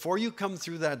favor. Before you come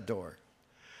through that door,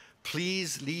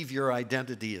 please leave your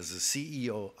identity as a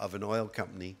CEO of an oil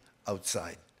company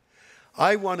outside.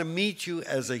 I want to meet you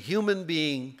as a human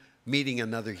being meeting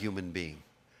another human being.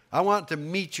 I want to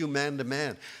meet you man to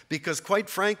man because, quite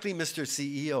frankly, Mr.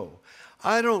 CEO,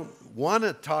 I don't want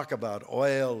to talk about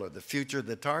oil or the future of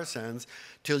the tar sands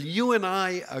till you and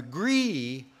I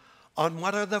agree on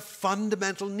what are the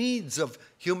fundamental needs of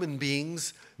human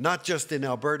beings, not just in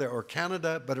Alberta or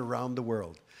Canada, but around the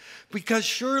world. Because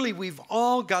surely we've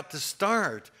all got to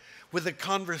start with a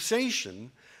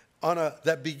conversation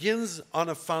that begins on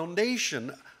a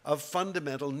foundation of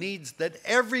fundamental needs that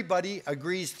everybody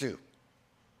agrees to.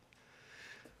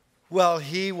 Well,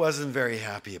 he wasn't very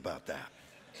happy about that.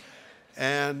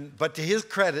 But to his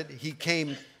credit, he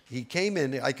came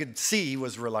in. I could see he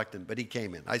was reluctant, but he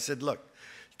came in. I said, look,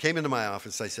 he came into my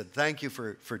office. I said, thank you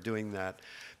for doing that.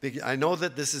 I know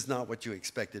that this is not what you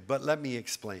expected, but let me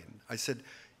explain. I said,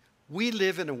 we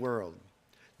live in a world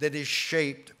that is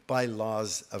shaped by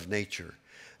laws of nature.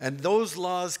 And those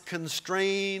laws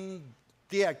constrain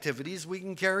the activities we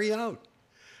can carry out.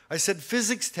 I said,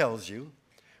 physics tells you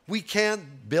we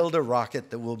can't build a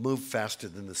rocket that will move faster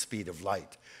than the speed of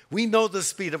light. We know the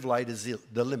speed of light is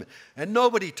the limit. And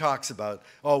nobody talks about,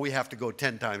 oh, we have to go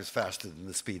 10 times faster than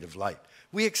the speed of light.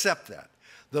 We accept that.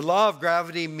 The law of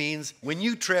gravity means when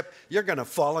you trip, you're going to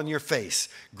fall on your face.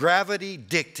 Gravity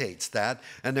dictates that,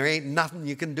 and there ain't nothing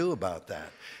you can do about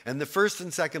that. And the first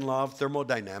and second law of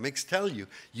thermodynamics tell you,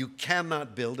 you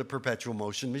cannot build a perpetual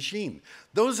motion machine.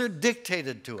 Those are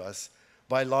dictated to us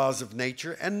by laws of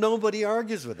nature, and nobody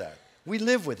argues with that. We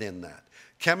live within that.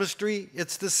 Chemistry,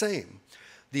 it's the same.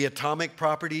 The atomic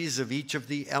properties of each of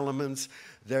the elements,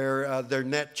 their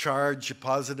net charge,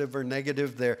 positive or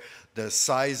negative, the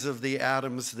size of the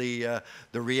atoms, the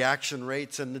reaction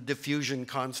rates and the diffusion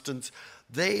constants,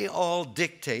 they all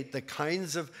dictate the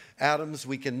kinds of atoms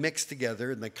we can mix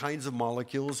together and the kinds of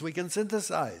molecules we can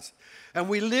synthesize. And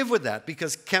we live with that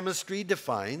because chemistry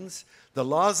defines, the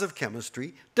laws of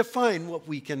chemistry define what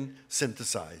we can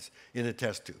synthesize in a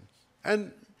test tube.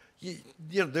 And you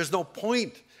know, there's no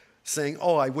point saying,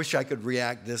 oh, I wish I could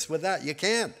react this with that. You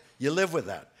can't. You live with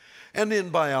that. And in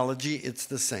biology, it's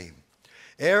the same.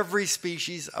 Every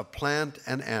species of plant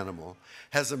and animal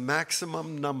has a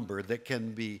maximum number that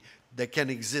can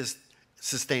exist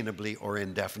sustainably or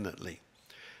indefinitely.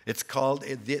 It's called,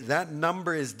 that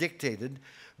number is dictated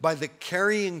by the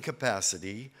carrying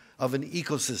capacity of an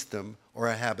ecosystem or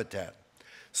a habitat.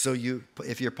 So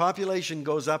if your population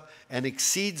goes up and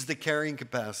exceeds the carrying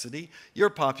capacity, your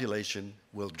population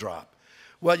will drop.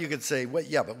 Well, you could say, well,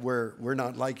 yeah, but we're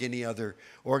not like any other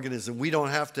organism. We don't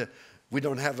have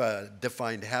a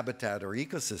defined habitat or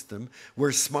ecosystem.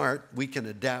 We're smart. We can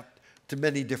adapt to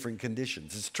many different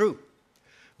conditions. It's true.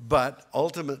 But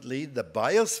ultimately, the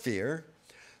biosphere,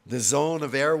 the zone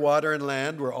of air, water, and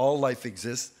land where all life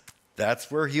exists, that's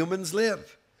where humans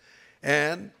live.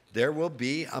 And there will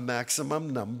be a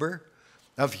maximum number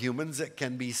of humans that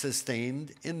can be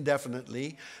sustained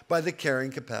indefinitely by the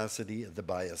carrying capacity of the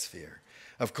biosphere.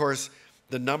 Of course,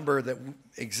 the number that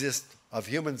exists of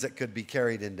humans that could be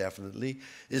carried indefinitely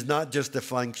is not just a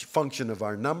function of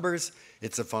our numbers,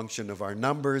 it's a function of our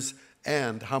numbers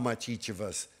and how much each of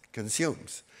us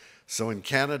consumes. So in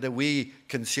Canada, we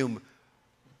consume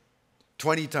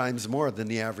 20 times more than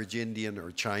the average Indian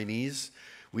or Chinese.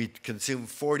 We consume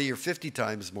 40 or 50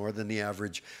 times more than the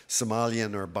average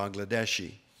Somalian or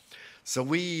Bangladeshi. So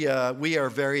we are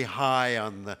very high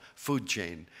on the food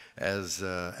chain as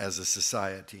a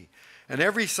society. And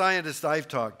every scientist I've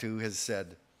talked to has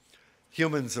said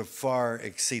humans have far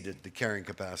exceeded the carrying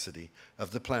capacity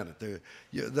of the planet.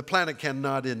 The planet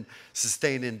cannot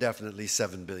sustain indefinitely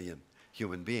 7 billion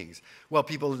human beings. Well,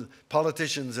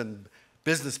 politicians and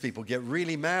business people get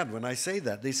really mad when I say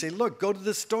that. They say, look, go to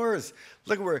the stores.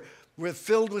 Look, we're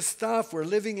filled with stuff. We're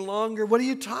living longer. What are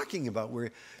you talking about?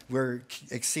 We're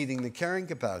exceeding the carrying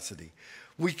capacity.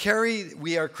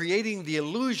 We are creating the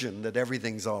illusion that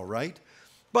everything's all right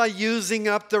by using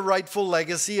up the rightful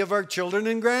legacy of our children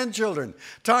and grandchildren.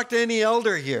 Talk to any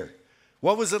elder here.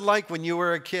 What was it like when you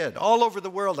were a kid? All over the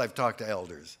world I've talked to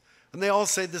elders, and they all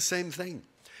say the same thing.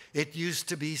 It used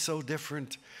to be so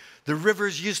different. The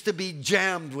rivers used to be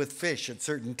jammed with fish at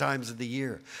certain times of the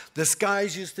year. The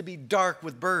skies used to be dark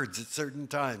with birds at certain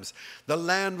times. The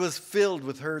land was filled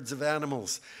with herds of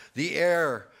animals. The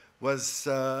air was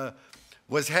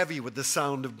heavy with the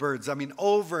sound of birds. I mean,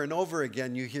 over and over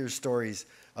again, you hear stories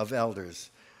of elders.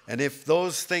 And if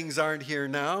those things aren't here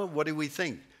now, what do we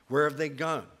think? Where have they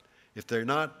gone? If they're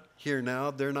not here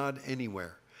now, they're not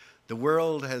anywhere. The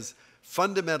world has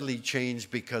fundamentally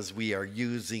changed because we are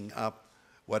using up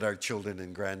what our children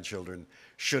and grandchildren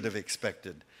should have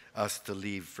expected us to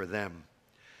leave for them.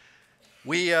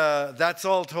 That's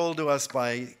all told to us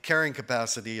by carrying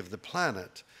capacity of the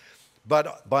planet.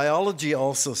 But biology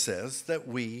also says that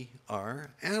we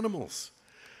are animals.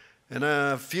 And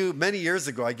many years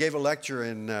ago, I gave a lecture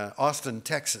in Austin,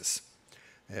 Texas.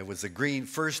 It was the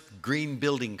first green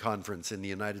building conference in the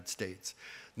United States.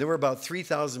 There were about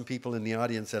 3,000 people in the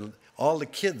audience, and all the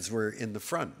kids were in the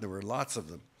front. There were lots of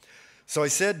them. So I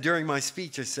said during my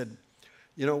speech, I said,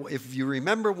 you know, if you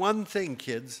remember one thing,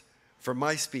 kids, from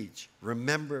my speech,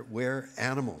 remember we're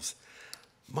animals.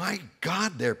 My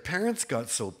God, their parents got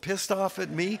so pissed off at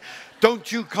me. Don't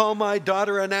you call my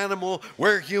daughter an animal?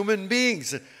 We're human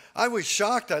beings. I was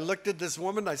shocked. I looked at this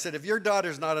woman. I said, if your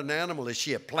daughter's not an animal, is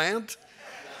she a plant?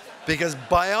 Because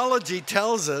biology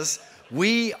tells us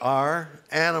we are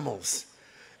animals.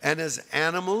 And as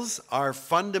animals, our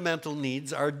fundamental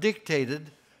needs are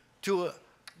dictated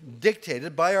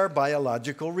by our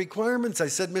biological requirements. I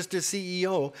said, Mr.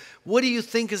 CEO, what do you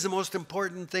think is the most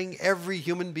important thing every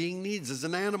human being needs as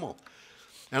an animal?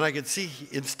 And I could see,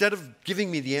 instead of giving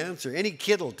me the answer, any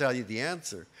kid will tell you the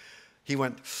answer. He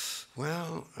went,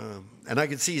 well, and I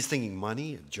could see he's thinking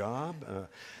money, a job.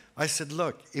 I said,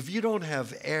 look, if you don't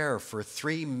have air for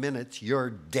 3 minutes, you're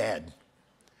dead.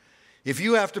 If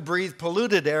you have to breathe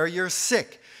polluted air, you're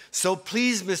sick. So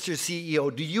please, Mr.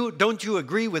 CEO, don't you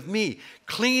agree with me?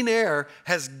 Clean air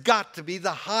has got to be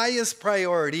the highest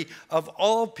priority of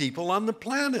all people on the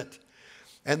planet.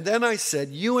 And then I said,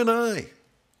 you and I,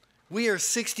 we are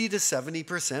 60 to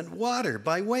 70% water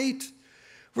by weight.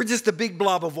 We're just a big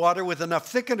blob of water with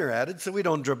enough thickener added so we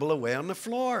don't dribble away on the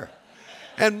floor.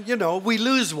 And, you know, we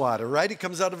lose water, right? It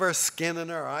comes out of our skin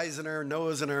and our eyes and our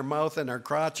nose and our mouth and our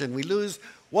crotch, and we lose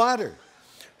water.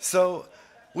 So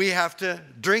we have to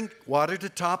drink water to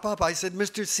top up. I said,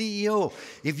 Mr. CEO,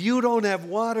 if you don't have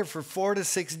water for 4 to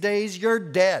 6 days, you're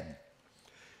dead.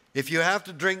 If you have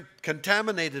to drink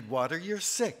contaminated water, you're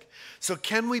sick. So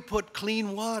can we put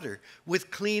clean water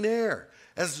with clean air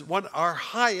as one of our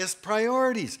highest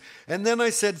priorities? And then I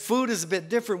said, food is a bit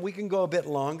different. We can go a bit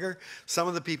longer. Some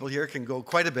of the people here can go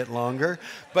quite a bit longer.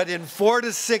 But in 4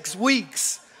 to 6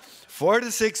 weeks, 4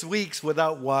 to 6 weeks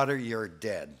without water, you're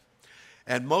dead.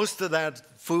 And most of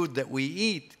that food that we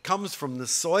eat comes from the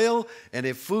soil. And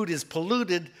if food is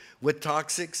polluted with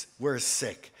toxics, we're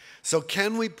sick. So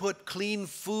can we put clean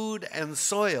food and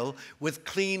soil with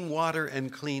clean water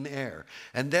and clean air?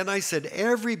 And then I said,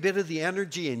 every bit of the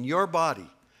energy in your body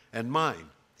and mine,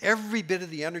 every bit of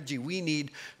the energy we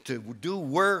need to do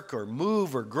work or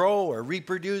move or grow or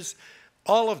reproduce,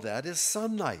 all of that is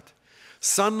sunlight.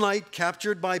 Sunlight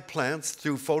captured by plants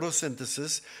through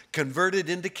photosynthesis, converted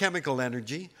into chemical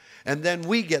energy, and then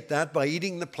we get that by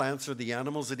eating the plants or the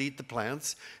animals that eat the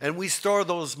plants, and we store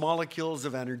those molecules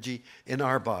of energy in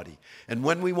our body. And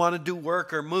when we want to do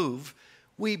work or move,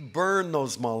 we burn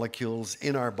those molecules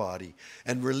in our body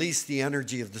and release the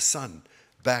energy of the sun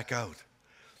back out.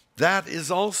 That is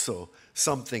also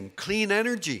something, clean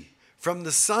energy from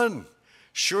the sun.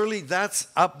 Surely that's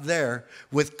up there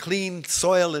with clean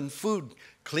soil and food,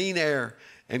 clean air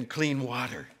and clean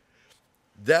water.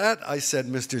 That, I said,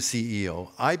 Mr. CEO,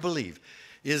 I believe,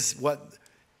 is what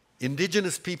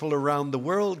indigenous people around the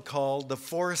world call the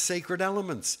 4 sacred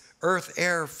elements: earth,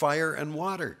 air, fire, and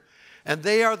water. And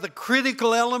they are the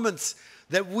critical elements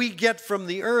that we get from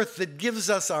the earth that gives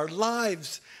us our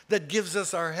lives, that gives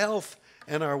us our health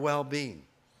and our well-being.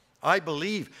 I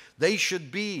believe they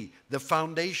should be the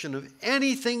foundation of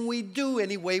anything we do,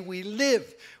 any way we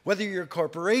live. Whether you're a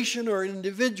corporation or an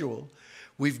individual,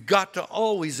 we've got to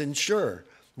always ensure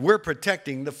we're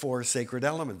protecting the 4 sacred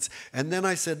elements. And then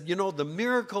I said, you know, the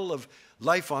miracle of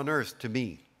life on earth to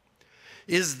me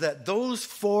is that those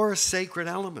 4 sacred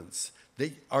elements,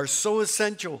 they are so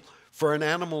essential for an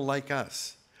animal like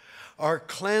us, are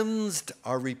cleansed,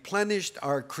 are replenished,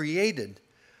 are created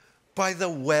by the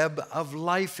web of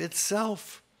life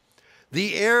itself.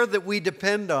 The air that we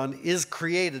depend on is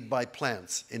created by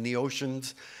plants in the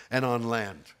oceans and on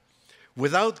land.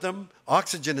 Without them,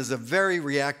 oxygen is a very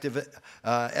reactive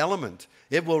element.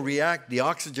 It will react, the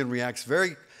oxygen reacts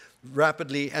very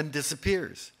rapidly and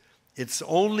disappears. It's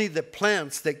only the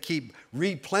plants that keep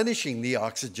replenishing the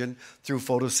oxygen through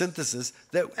photosynthesis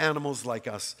that animals like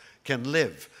us can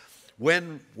live.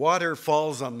 When water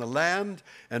falls on the land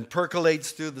and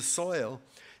percolates through the soil,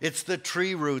 it's the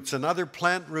tree roots and other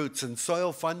plant roots and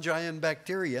soil fungi and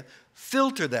bacteria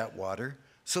filter that water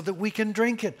so that we can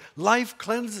drink it. Life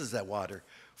cleanses that water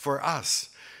for us.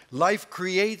 Life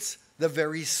creates the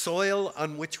very soil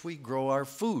on which we grow our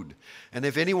food. And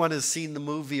if anyone has seen the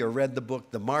movie or read the book,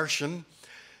 The Martian,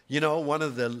 you know, one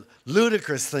of the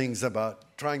ludicrous things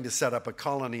about trying to set up a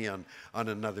colony on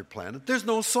another planet, there's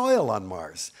no soil on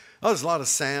Mars. Oh, there's a lot of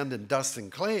sand and dust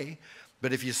and clay.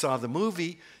 But if you saw the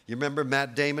movie, you remember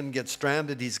Matt Damon gets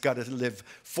stranded. He's got to live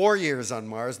 4 years on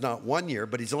Mars, not 1 year,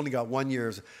 but he's only got 1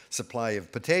 year's supply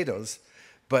of potatoes.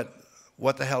 But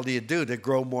what the hell do you do to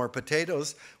grow more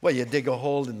potatoes? Well, you dig a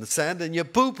hole in the sand and you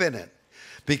poop in it,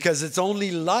 because it's only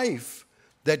life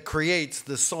that creates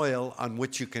the soil on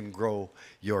which you can grow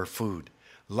your food.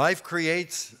 Life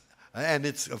creates, and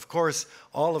it's, of course,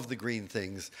 all of the green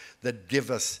things that give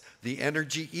us the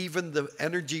energy, even the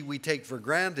energy we take for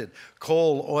granted: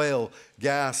 coal, oil,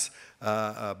 gas,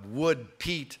 wood,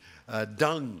 peat,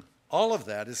 dung. All of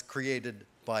that is created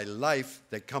by life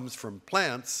that comes from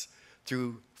plants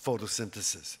through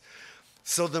photosynthesis.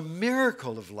 So the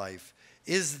miracle of life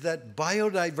is that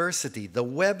biodiversity, the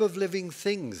web of living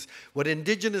things, what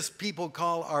indigenous people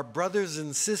call our brothers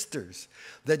and sisters,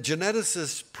 that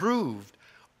geneticists proved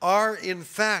are in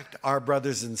fact our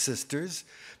brothers and sisters,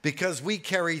 because we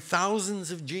carry thousands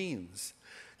of genes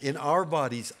in our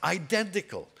bodies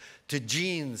identical to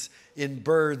genes in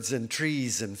birds and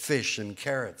trees and fish and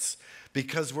carrots.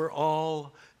 because we're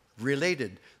all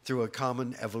related through a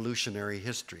common evolutionary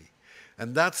history.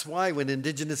 And that's why when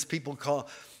Indigenous people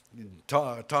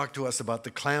talk to us about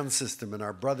the clan system and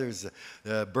our brothers,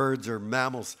 birds or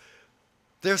mammals,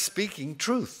 they're speaking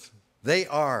truth. They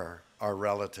are our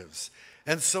relatives.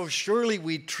 And so surely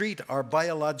we treat our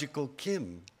biological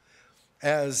kin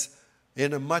as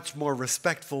in a much more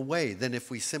respectful way than if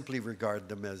we simply regard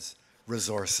them as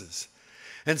resources.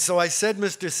 And so I said,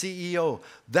 Mr. CEO,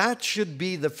 that should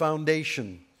be the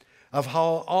foundation of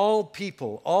how all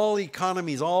people, all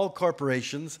economies, all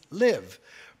corporations live,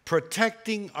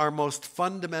 protecting our most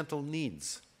fundamental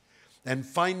needs and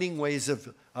finding ways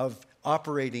of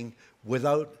operating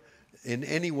without in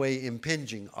any way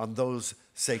impinging on those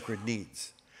sacred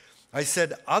needs. I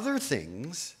said other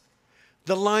things,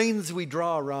 the lines we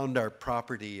draw around our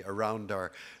property, around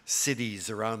our cities,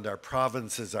 around our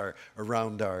provinces,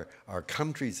 around our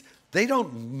countries, they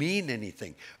don't mean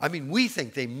anything. I mean, we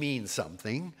think they mean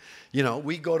something. You know,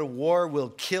 we go to war,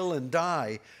 we'll kill and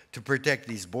die to protect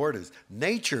these borders.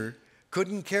 Nature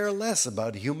couldn't care less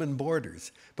about human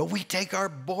borders, but we take our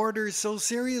borders so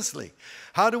seriously.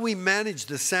 How do we manage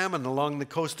the salmon along the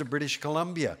coast of British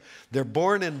Columbia? They're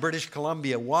born in British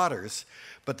Columbia waters,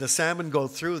 but the salmon go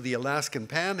through the Alaskan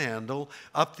Panhandle,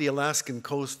 up the Alaskan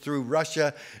coast through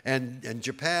Russia and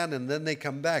Japan, and then they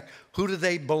come back. Who do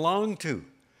they belong to?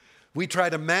 We try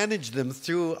to manage them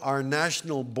through our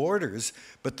national borders,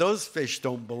 but those fish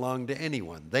don't belong to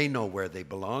anyone. They know where they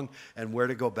belong and where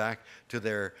to go back to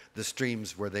the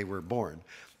streams where they were born.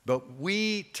 But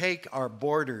we take our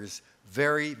borders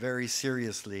very, very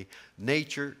seriously.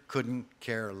 Nature couldn't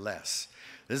care less.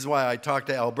 This is why I talk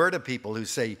to Alberta people who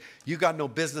say, you got no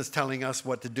business telling us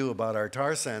what to do about our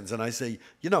tar sands. And I say,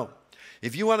 you know,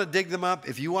 if you want to dig them up,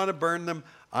 if you want to burn them,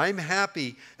 I'm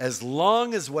happy as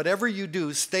long as whatever you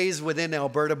do stays within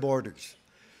Alberta borders.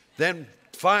 Then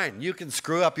fine, you can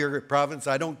screw up your province,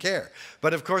 I don't care.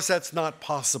 But of course that's not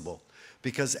possible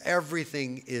because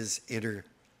everything is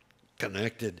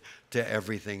interconnected to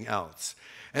everything else.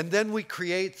 And then we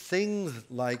create things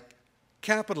like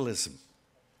capitalism.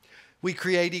 We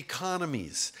create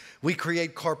economies. We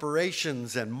create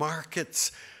corporations and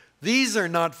markets. These are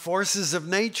not forces of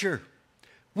nature.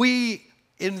 We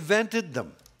invented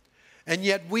them. And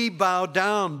yet we bow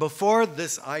down before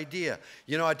this idea.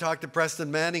 You know, I talked to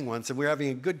Preston Manning once, and we were having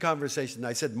a good conversation.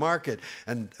 I said, market.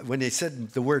 And when they said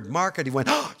the word market, he went,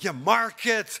 oh, yeah,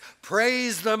 markets.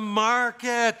 Praise the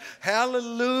market.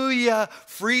 Hallelujah.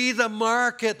 Free the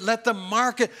market. Let the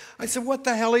market. I said, what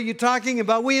the hell are you talking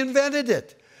about? We invented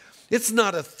it. It's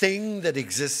not a thing that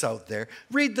exists out there.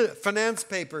 Read the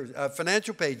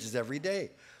financial pages every day.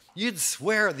 You'd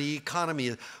swear the economy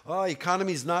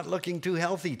is not looking too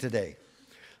healthy today.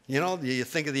 You know, you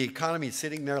think of the economy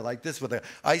sitting there like this with an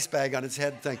ice bag on its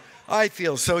head and think, I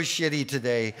feel so shitty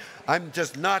today. I'm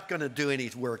just not going to do any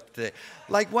work today.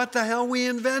 Like, what the hell? We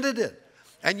invented it.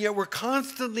 And yet we're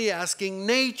constantly asking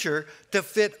nature to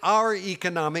fit our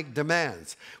economic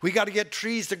demands. We got to get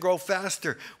trees to grow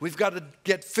faster. We've got to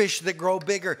get fish that grow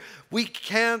bigger. We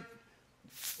can't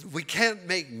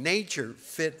make nature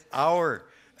fit our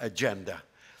agenda.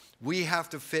 We have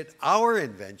to fit our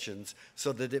inventions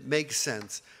so that it makes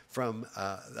sense from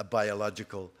a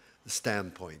biological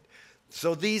standpoint.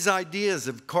 So these ideas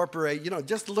of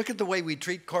just look at the way we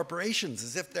treat corporations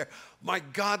as if they're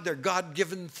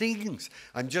God-given things.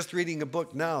 I'm just reading a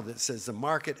book now that says the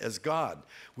market as God.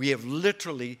 We have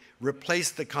literally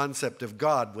replaced the concept of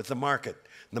God with the market.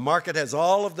 And the market has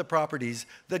all of the properties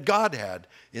that God had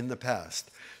in the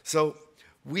past. So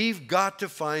we've got to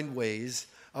find ways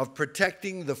of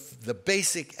protecting the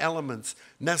basic elements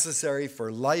necessary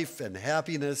for life and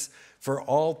happiness for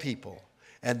all people,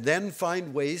 and then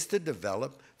find ways to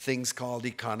develop things called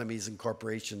economies and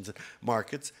corporations and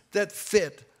markets that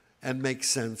fit and make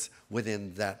sense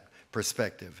within that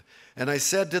perspective. And I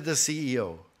said to the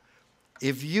CEO,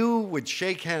 if you would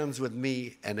shake hands with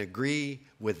me and agree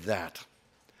with that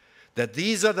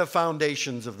these are the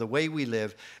foundations of the way we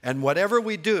live, and whatever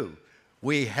we do,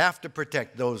 we have to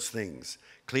protect those things.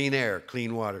 Clean air,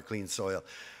 clean water, clean soil.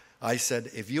 I said,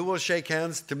 if you will shake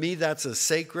hands, to me that's a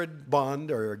sacred bond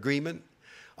or agreement.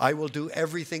 I will do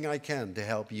everything I can to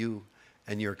help you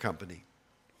and your company.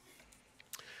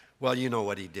 Well, you know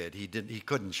what he did. He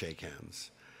couldn't shake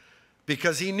hands.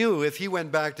 Because he knew if he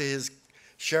went back to his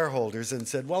shareholders and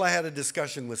said, well, I had a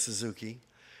discussion with Suzuki.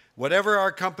 Whatever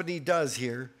our company does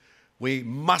here, we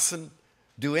mustn't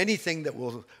do anything that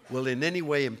will in any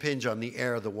way impinge on the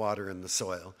air, the water, and the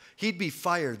soil. He'd be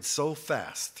fired so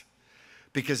fast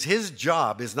because his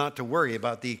job is not to worry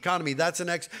about the economy.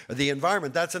 The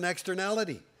environment, that's an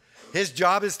externality. His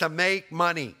job is to make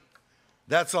money.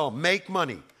 That's all. Make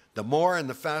money. The more and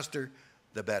the faster,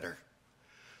 the better.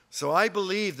 So I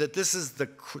believe that this is the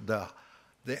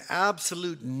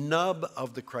absolute nub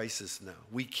of the crisis now.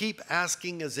 We keep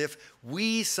asking as if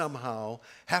we somehow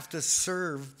have to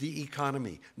serve the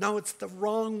economy. No, it's the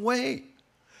wrong way.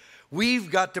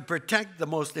 We've got to protect the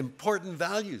most important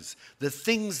values, the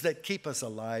things that keep us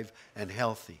alive and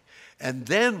healthy. And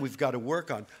then we've got to work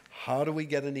on how do we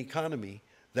get an economy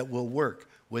that will work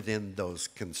within those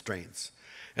constraints.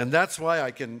 And that's why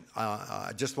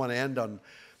I just want to end on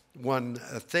one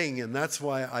thing, and that's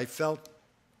why I felt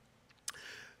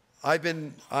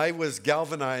I was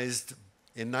galvanized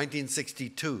in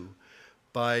 1962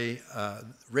 by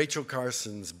Rachel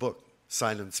Carson's book,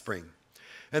 Silent Spring.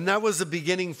 And that was the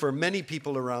beginning for many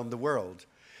people around the world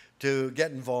to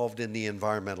get involved in the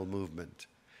environmental movement.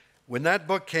 When that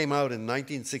book came out in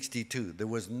 1962, there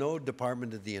was no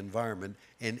Department of the Environment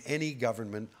in any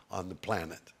government on the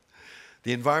planet.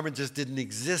 The environment just didn't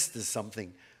exist as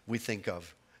something we think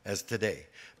of as today.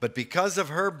 But because of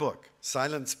her book,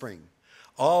 Silent Spring,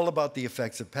 all about the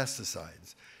effects of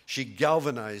pesticides, she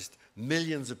galvanized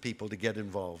millions of people to get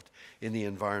involved in the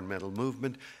environmental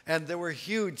movement, and there were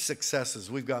huge successes.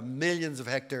 We've got millions of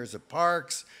hectares of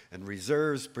parks and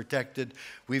reserves protected.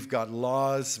 We've got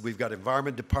laws. We've got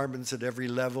environment departments at every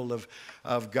level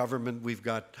of government. We've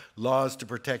got laws to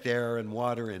protect air and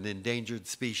water and endangered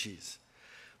species.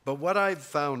 But what I've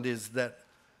found is that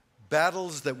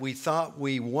battles that we thought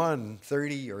we won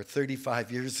 30 or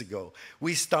 35 years ago.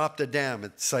 We stopped a dam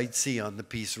at Site C on the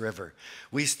Peace River.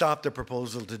 We stopped a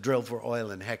proposal to drill for oil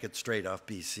in Hecate Strait off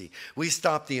BC. We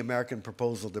stopped the American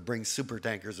proposal to bring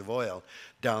supertankers of oil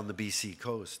down the BC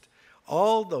coast.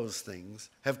 All those things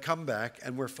have come back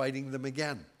and we're fighting them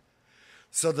again.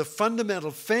 So the fundamental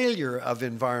failure of the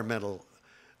environmental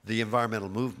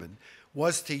movement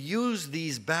was to use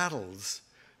these battles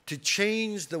to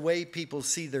change the way people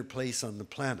see their place on the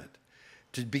planet,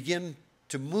 to begin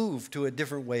to move to a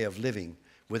different way of living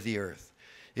with the earth.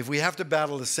 If we have to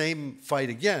battle the same fight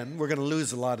again, we're going to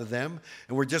lose a lot of them,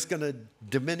 and we're just going to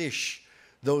diminish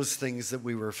those things that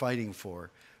we were fighting for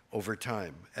over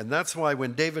time. And that's why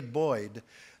when David Boyd,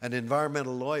 an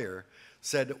environmental lawyer,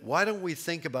 said, why don't we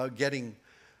think about getting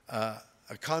a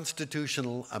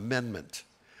constitutional amendment?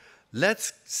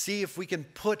 Let's see if we can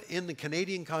put in the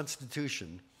Canadian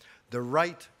Constitution the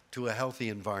right to a healthy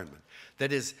environment.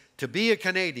 That is, to be a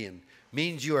Canadian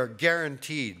means you are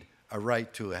guaranteed a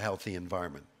right to a healthy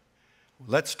environment.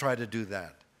 Let's try to do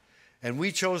that. And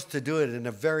we chose to do it in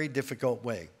a very difficult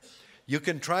way. You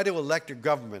can try to elect a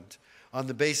government on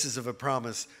the basis of a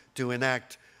promise to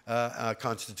enact a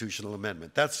constitutional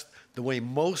amendment. That's the way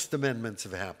most amendments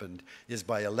have happened, is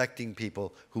by electing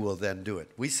people who will then do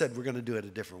it. We said we're going to do it a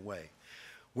different way.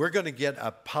 We're going to get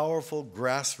a powerful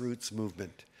grassroots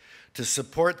movement to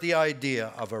support the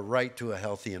idea of a right to a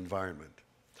healthy environment.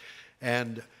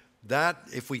 And that,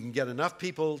 if we can get enough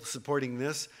people supporting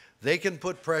this, they can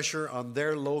put pressure on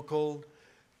their local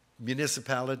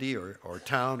municipality or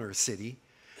town or city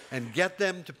and get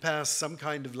them to pass some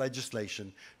kind of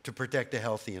legislation to protect a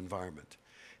healthy environment.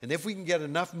 And if we can get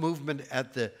enough movement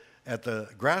at the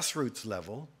grassroots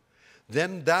level,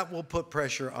 then that will put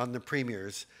pressure on the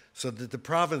premiers so that the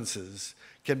provinces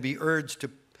can be urged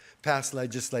to pass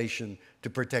legislation to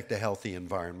protect a healthy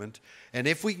environment. And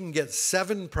if we can get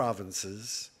 7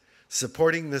 provinces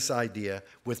supporting this idea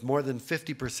with more than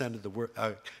 50% of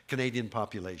the Canadian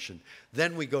population,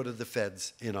 then we go to the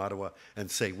feds in Ottawa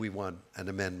and say we want an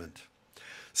amendment.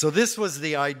 So this was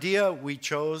the idea we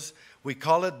chose. We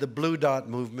call it the Blue Dot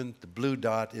Movement. The Blue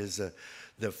Dot is,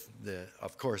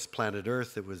 of course, planet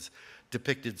Earth. It was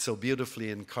depicted so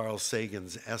beautifully in Carl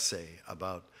Sagan's essay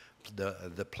about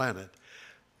the planet.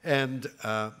 And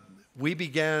we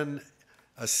began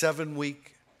a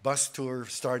 7-week bus tour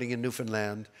starting in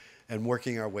Newfoundland and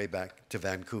working our way back to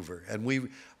Vancouver. And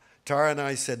Tara and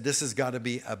I said, this has got to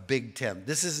be a big tent.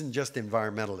 This isn't just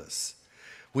environmentalists.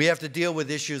 We have to deal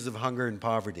with issues of hunger and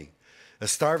poverty. A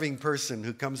starving person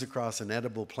who comes across an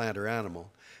edible plant or animal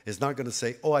is not going to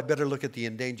say, oh, I better look at the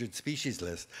endangered species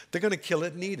list. They're going to kill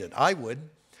it and eat it. I would.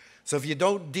 So if you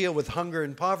don't deal with hunger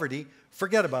and poverty,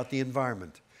 forget about the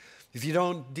environment. If you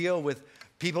don't deal with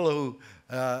people who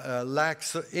lack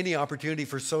any opportunity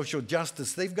for social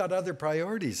justice, they've got other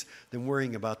priorities than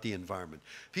worrying about the environment.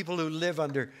 People who live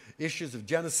under issues of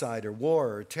genocide or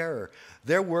war or terror,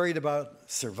 they're worried about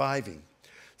surviving.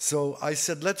 So I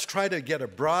said, let's try to get a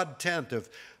broad tent of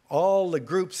all the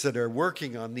groups that are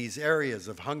working on these areas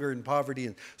of hunger and poverty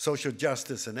and social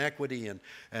justice and equity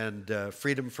and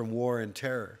freedom from war and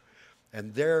terror.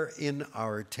 And they're in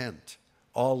our tent,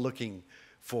 all looking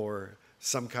for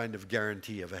some kind of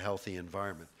guarantee of a healthy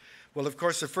environment. Well, of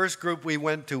course, the first group we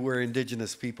went to were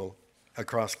Indigenous people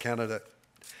across Canada.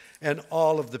 And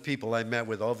all of the people I met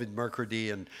with, Ovid Mercredi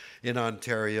in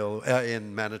Ontario,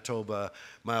 in Manitoba,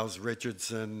 Miles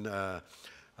Richardson,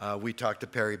 we talked to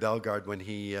Perry Bellegarde when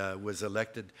he was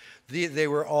elected. They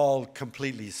were all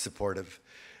completely supportive.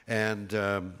 And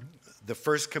the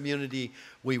first community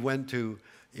we went to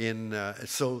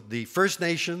so the First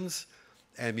Nations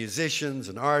and musicians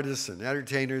and artists and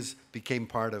entertainers became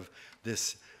part of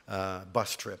this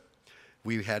bus trip.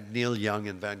 We had Neil Young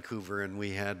in Vancouver, and we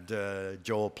had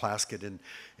Joel Plaskett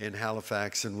in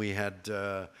Halifax, and we had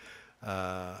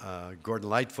Gordon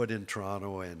Lightfoot in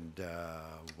Toronto, and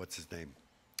what's his name?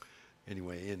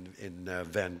 Anyway,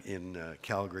 in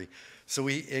Calgary. So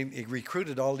we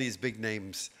recruited all these big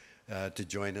names to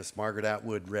join us. Margaret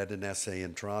Atwood read an essay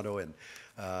in Toronto, and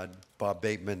Bob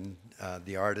Bateman,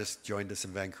 the artist, joined us in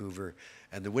Vancouver,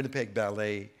 and the Winnipeg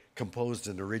Ballet composed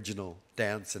an original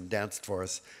dance and danced for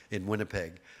us in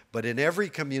Winnipeg. But in every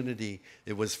community,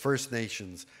 it was First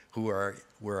Nations who were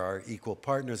our equal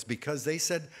partners, because they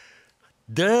said,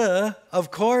 duh,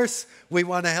 of course we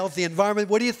want a healthy environment.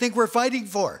 What do you think we're fighting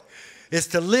for? It's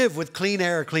to live with clean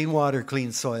air, clean water,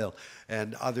 clean soil,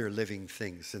 and other living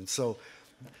things. And so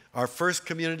our first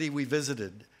community we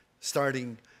visited,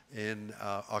 starting in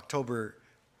October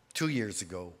 2 years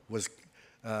ago, was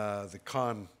the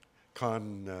Con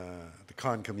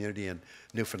community in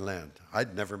Newfoundland.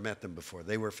 I'd never met them before.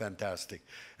 They were fantastic.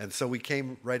 And so we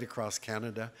came right across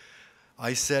Canada.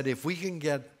 I said, if we can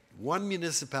get one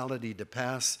municipality to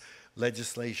pass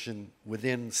legislation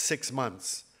within 6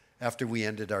 months after we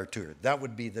ended our tour, that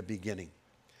would be the beginning.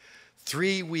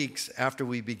 3 weeks after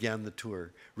we began the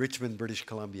tour, Richmond, British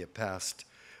Columbia passed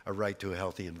a right to a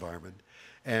healthy environment.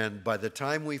 And by the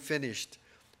time we finished,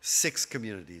 6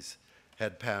 communities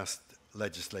had passed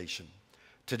legislation.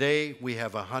 Today, we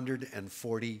have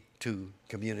 142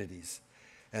 communities.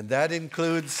 And that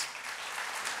includes,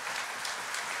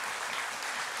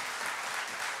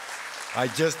 I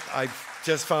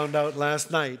just found out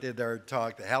last night in our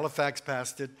talk that Halifax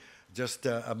passed it just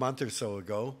a month or so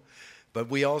ago. But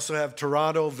we also have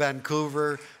Toronto,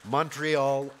 Vancouver,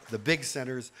 Montreal, the big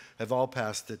centers have all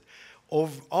passed it.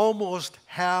 Almost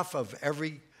half of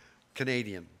every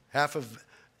Canadian,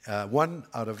 one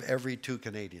out of every 2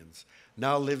 Canadians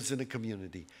now lives in a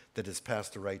community that has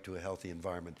passed the right to a healthy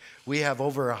environment. We have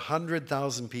over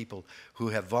 100,000 people who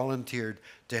have volunteered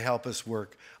to help us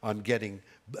work on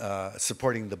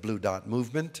supporting the Blue Dot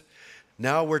movement.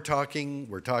 Now we're talking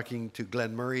to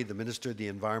Glenn Murray, the Minister of the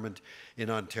Environment in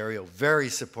Ontario, very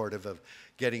supportive of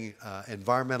getting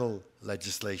environmental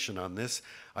legislation on this.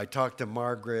 I talked to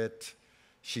Margaret,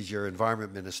 she's your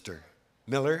Environment Minister,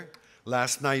 Miller.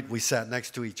 Last night we sat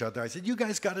next to each other. I said, you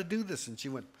guys got to do this. And she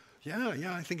went,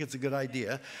 yeah, I think it's a good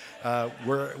idea.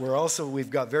 We've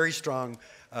got very strong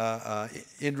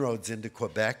inroads into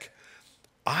Quebec.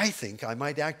 I think I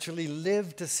might actually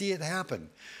live to see it happen.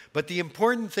 But the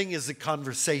important thing is the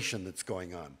conversation that's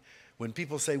going on. When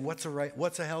people say, what's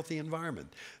a healthy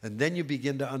environment? And then you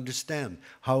begin to understand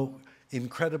how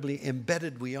incredibly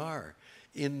embedded we are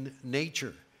in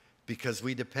nature, because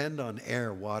we depend on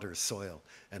air, water, soil,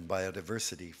 and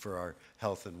biodiversity for our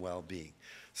health and well-being.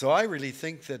 So I really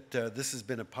think that this has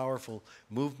been a powerful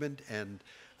movement, and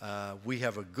we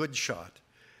have a good shot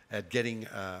at getting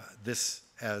this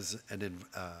as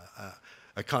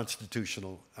a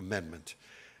constitutional amendment.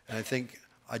 And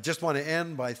I just want to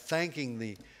end by thanking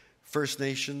the First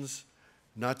Nations,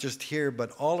 not just here,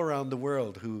 but all around the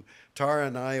world, who Tara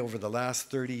and I, over the last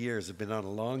 30 years, have been on a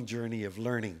long journey of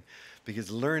learning,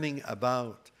 because learning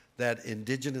about that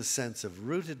Indigenous sense of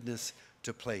rootedness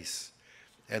to place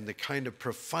and the kind of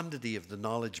profundity of the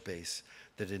knowledge base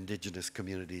that Indigenous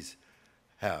communities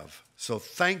have. So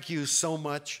thank you so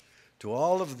much to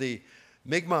all of the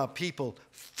Mi'kmaq people.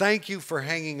 Thank you for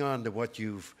hanging on to what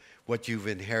you've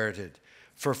inherited,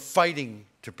 for fighting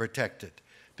to protect it,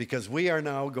 because we are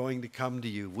now going to come to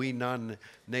you. We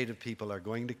non-Native people are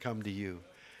going to come to you,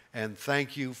 and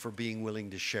thank you for being willing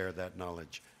to share that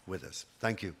knowledge with us.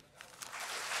 Thank you.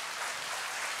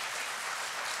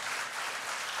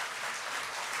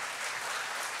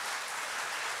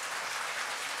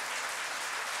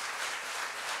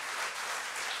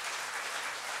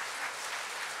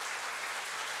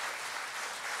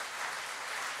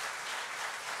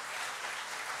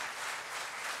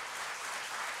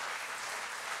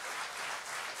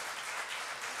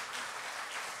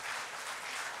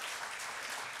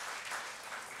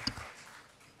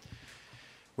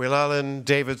 Wilalin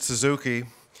David Suzuki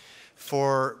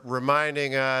for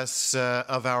reminding us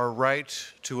of our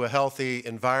right to a healthy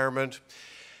environment,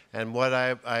 And what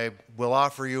I will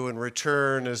offer you in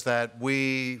return is that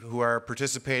we who are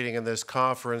participating in this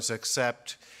conference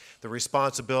accept the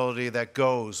responsibility that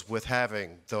goes with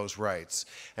having those rights.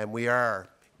 And we are,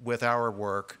 with our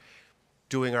work,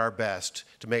 doing our best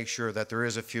to make sure that there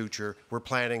is a future. We're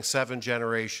planning 7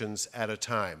 generations at a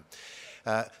time.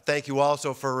 Thank you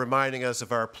also for reminding us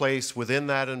of our place within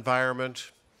that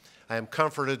environment. I am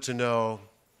comforted to know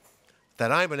that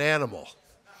I'm an animal.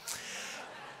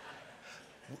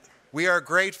 We are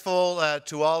grateful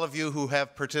to all of you who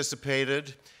have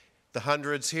participated, the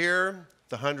hundreds here,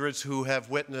 the hundreds who have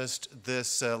witnessed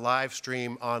this live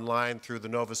stream online through the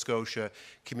Nova Scotia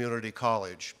Community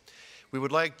College. We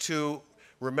would like to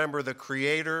remember the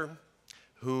Creator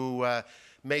who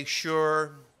makes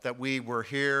sure that we were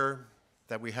here,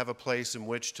 that we have a place in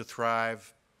which to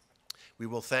thrive. We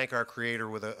will thank our Creator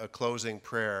with a closing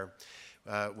prayer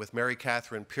with Mary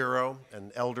Catherine Pirro,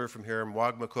 an elder from here in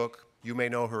Wagmatcook. You may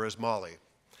know her as Molly.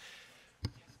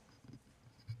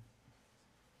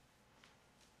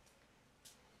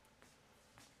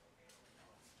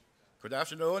 Good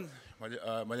afternoon.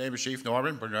 My name is Chief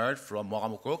Norman Bernard from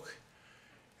Wagmatcook.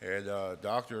 And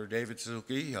Dr. David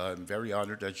Suzuki, I'm very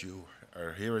honored that you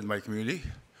are here in my community.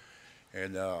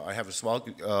 And I have a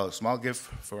small gift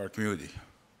for our community.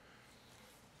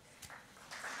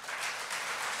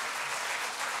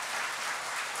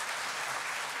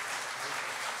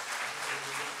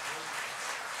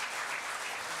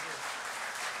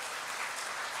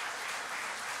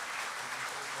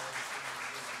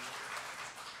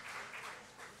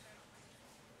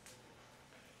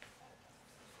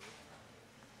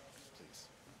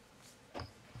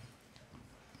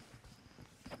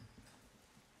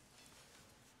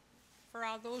 For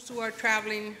all those who are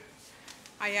traveling,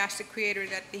 I ask the Creator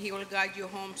that He will guide you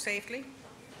home safely.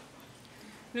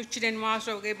 Nuchiden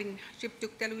waso gebin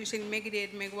chiptuk television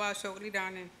megided megwaso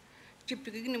lidanen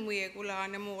chiptuk ignemuye gula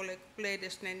namole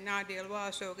playdes nen nadel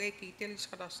waso geki telis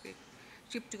kadaski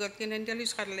chiptuk kenen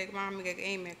telis kadlek mamige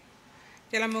emek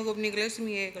telamogob nigles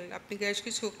miegel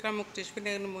apnigeski sukra muktis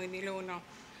penegnemuy nilona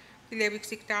tilebik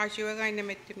siktaji wagaine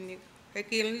metimni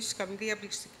ekilis kam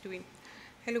diablik siktwin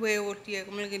helwe ortie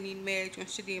kumlegenin me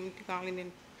jonsidim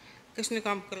tikalinen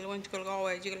kesnekam kelwanchkol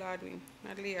gawe jigladwin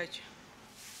nadliaj.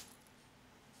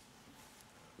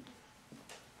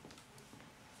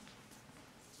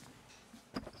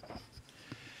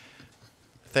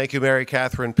 Thank you, Mary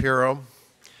Catherine Pirro.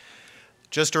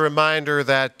 Just a reminder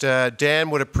that Dan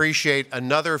would appreciate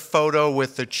another photo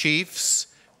with the chiefs,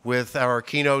 with our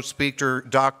keynote speaker,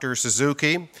 Dr.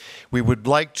 Suzuki. We would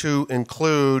like to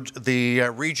include the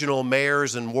regional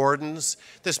mayors and wardens.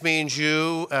 This means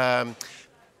you,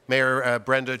 Mayor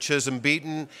Brenda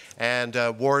Chisholm-Beaton,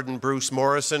 and Warden Bruce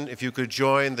Morrison, if you could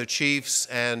join the chiefs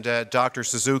and Dr.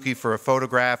 Suzuki for a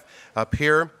photograph up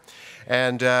here.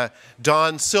 And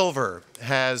Don Silver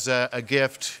has a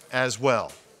gift as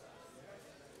well.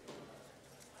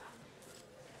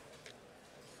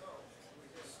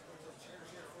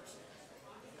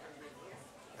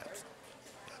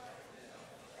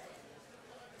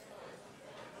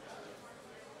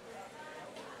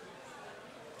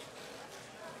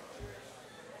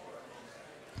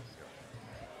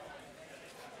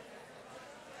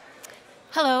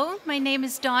 Hello, my name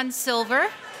is Dawn Silver.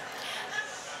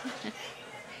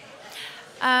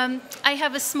 I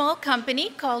have a small company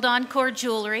called Encore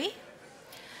Jewelry.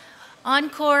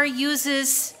 Encore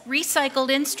uses recycled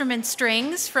instrument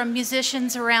strings from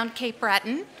musicians around Cape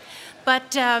Breton,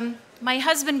 but my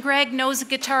husband Greg knows a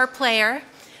guitar player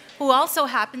who also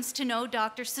happens to know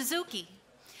Dr. Suzuki.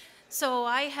 So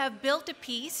I have built a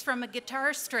piece from a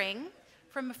guitar string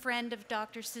from a friend of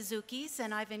Dr. Suzuki's,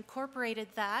 and I've incorporated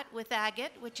that with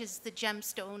agate, which is the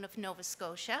gemstone of Nova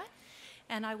Scotia.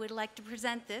 And I would like to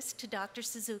present this to Dr.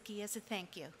 Suzuki as a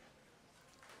thank you.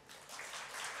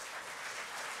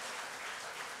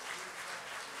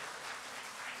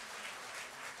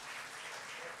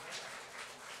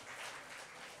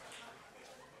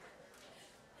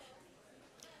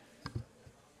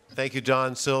 Thank you,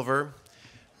 Don Silver.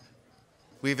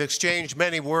 We've exchanged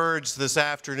many words this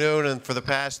afternoon and for the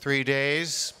past 3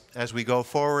 days. As we go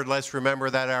forward, let's remember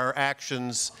that our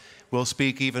actions will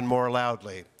speak even more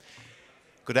loudly.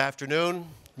 Good afternoon,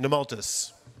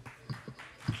 Namultus.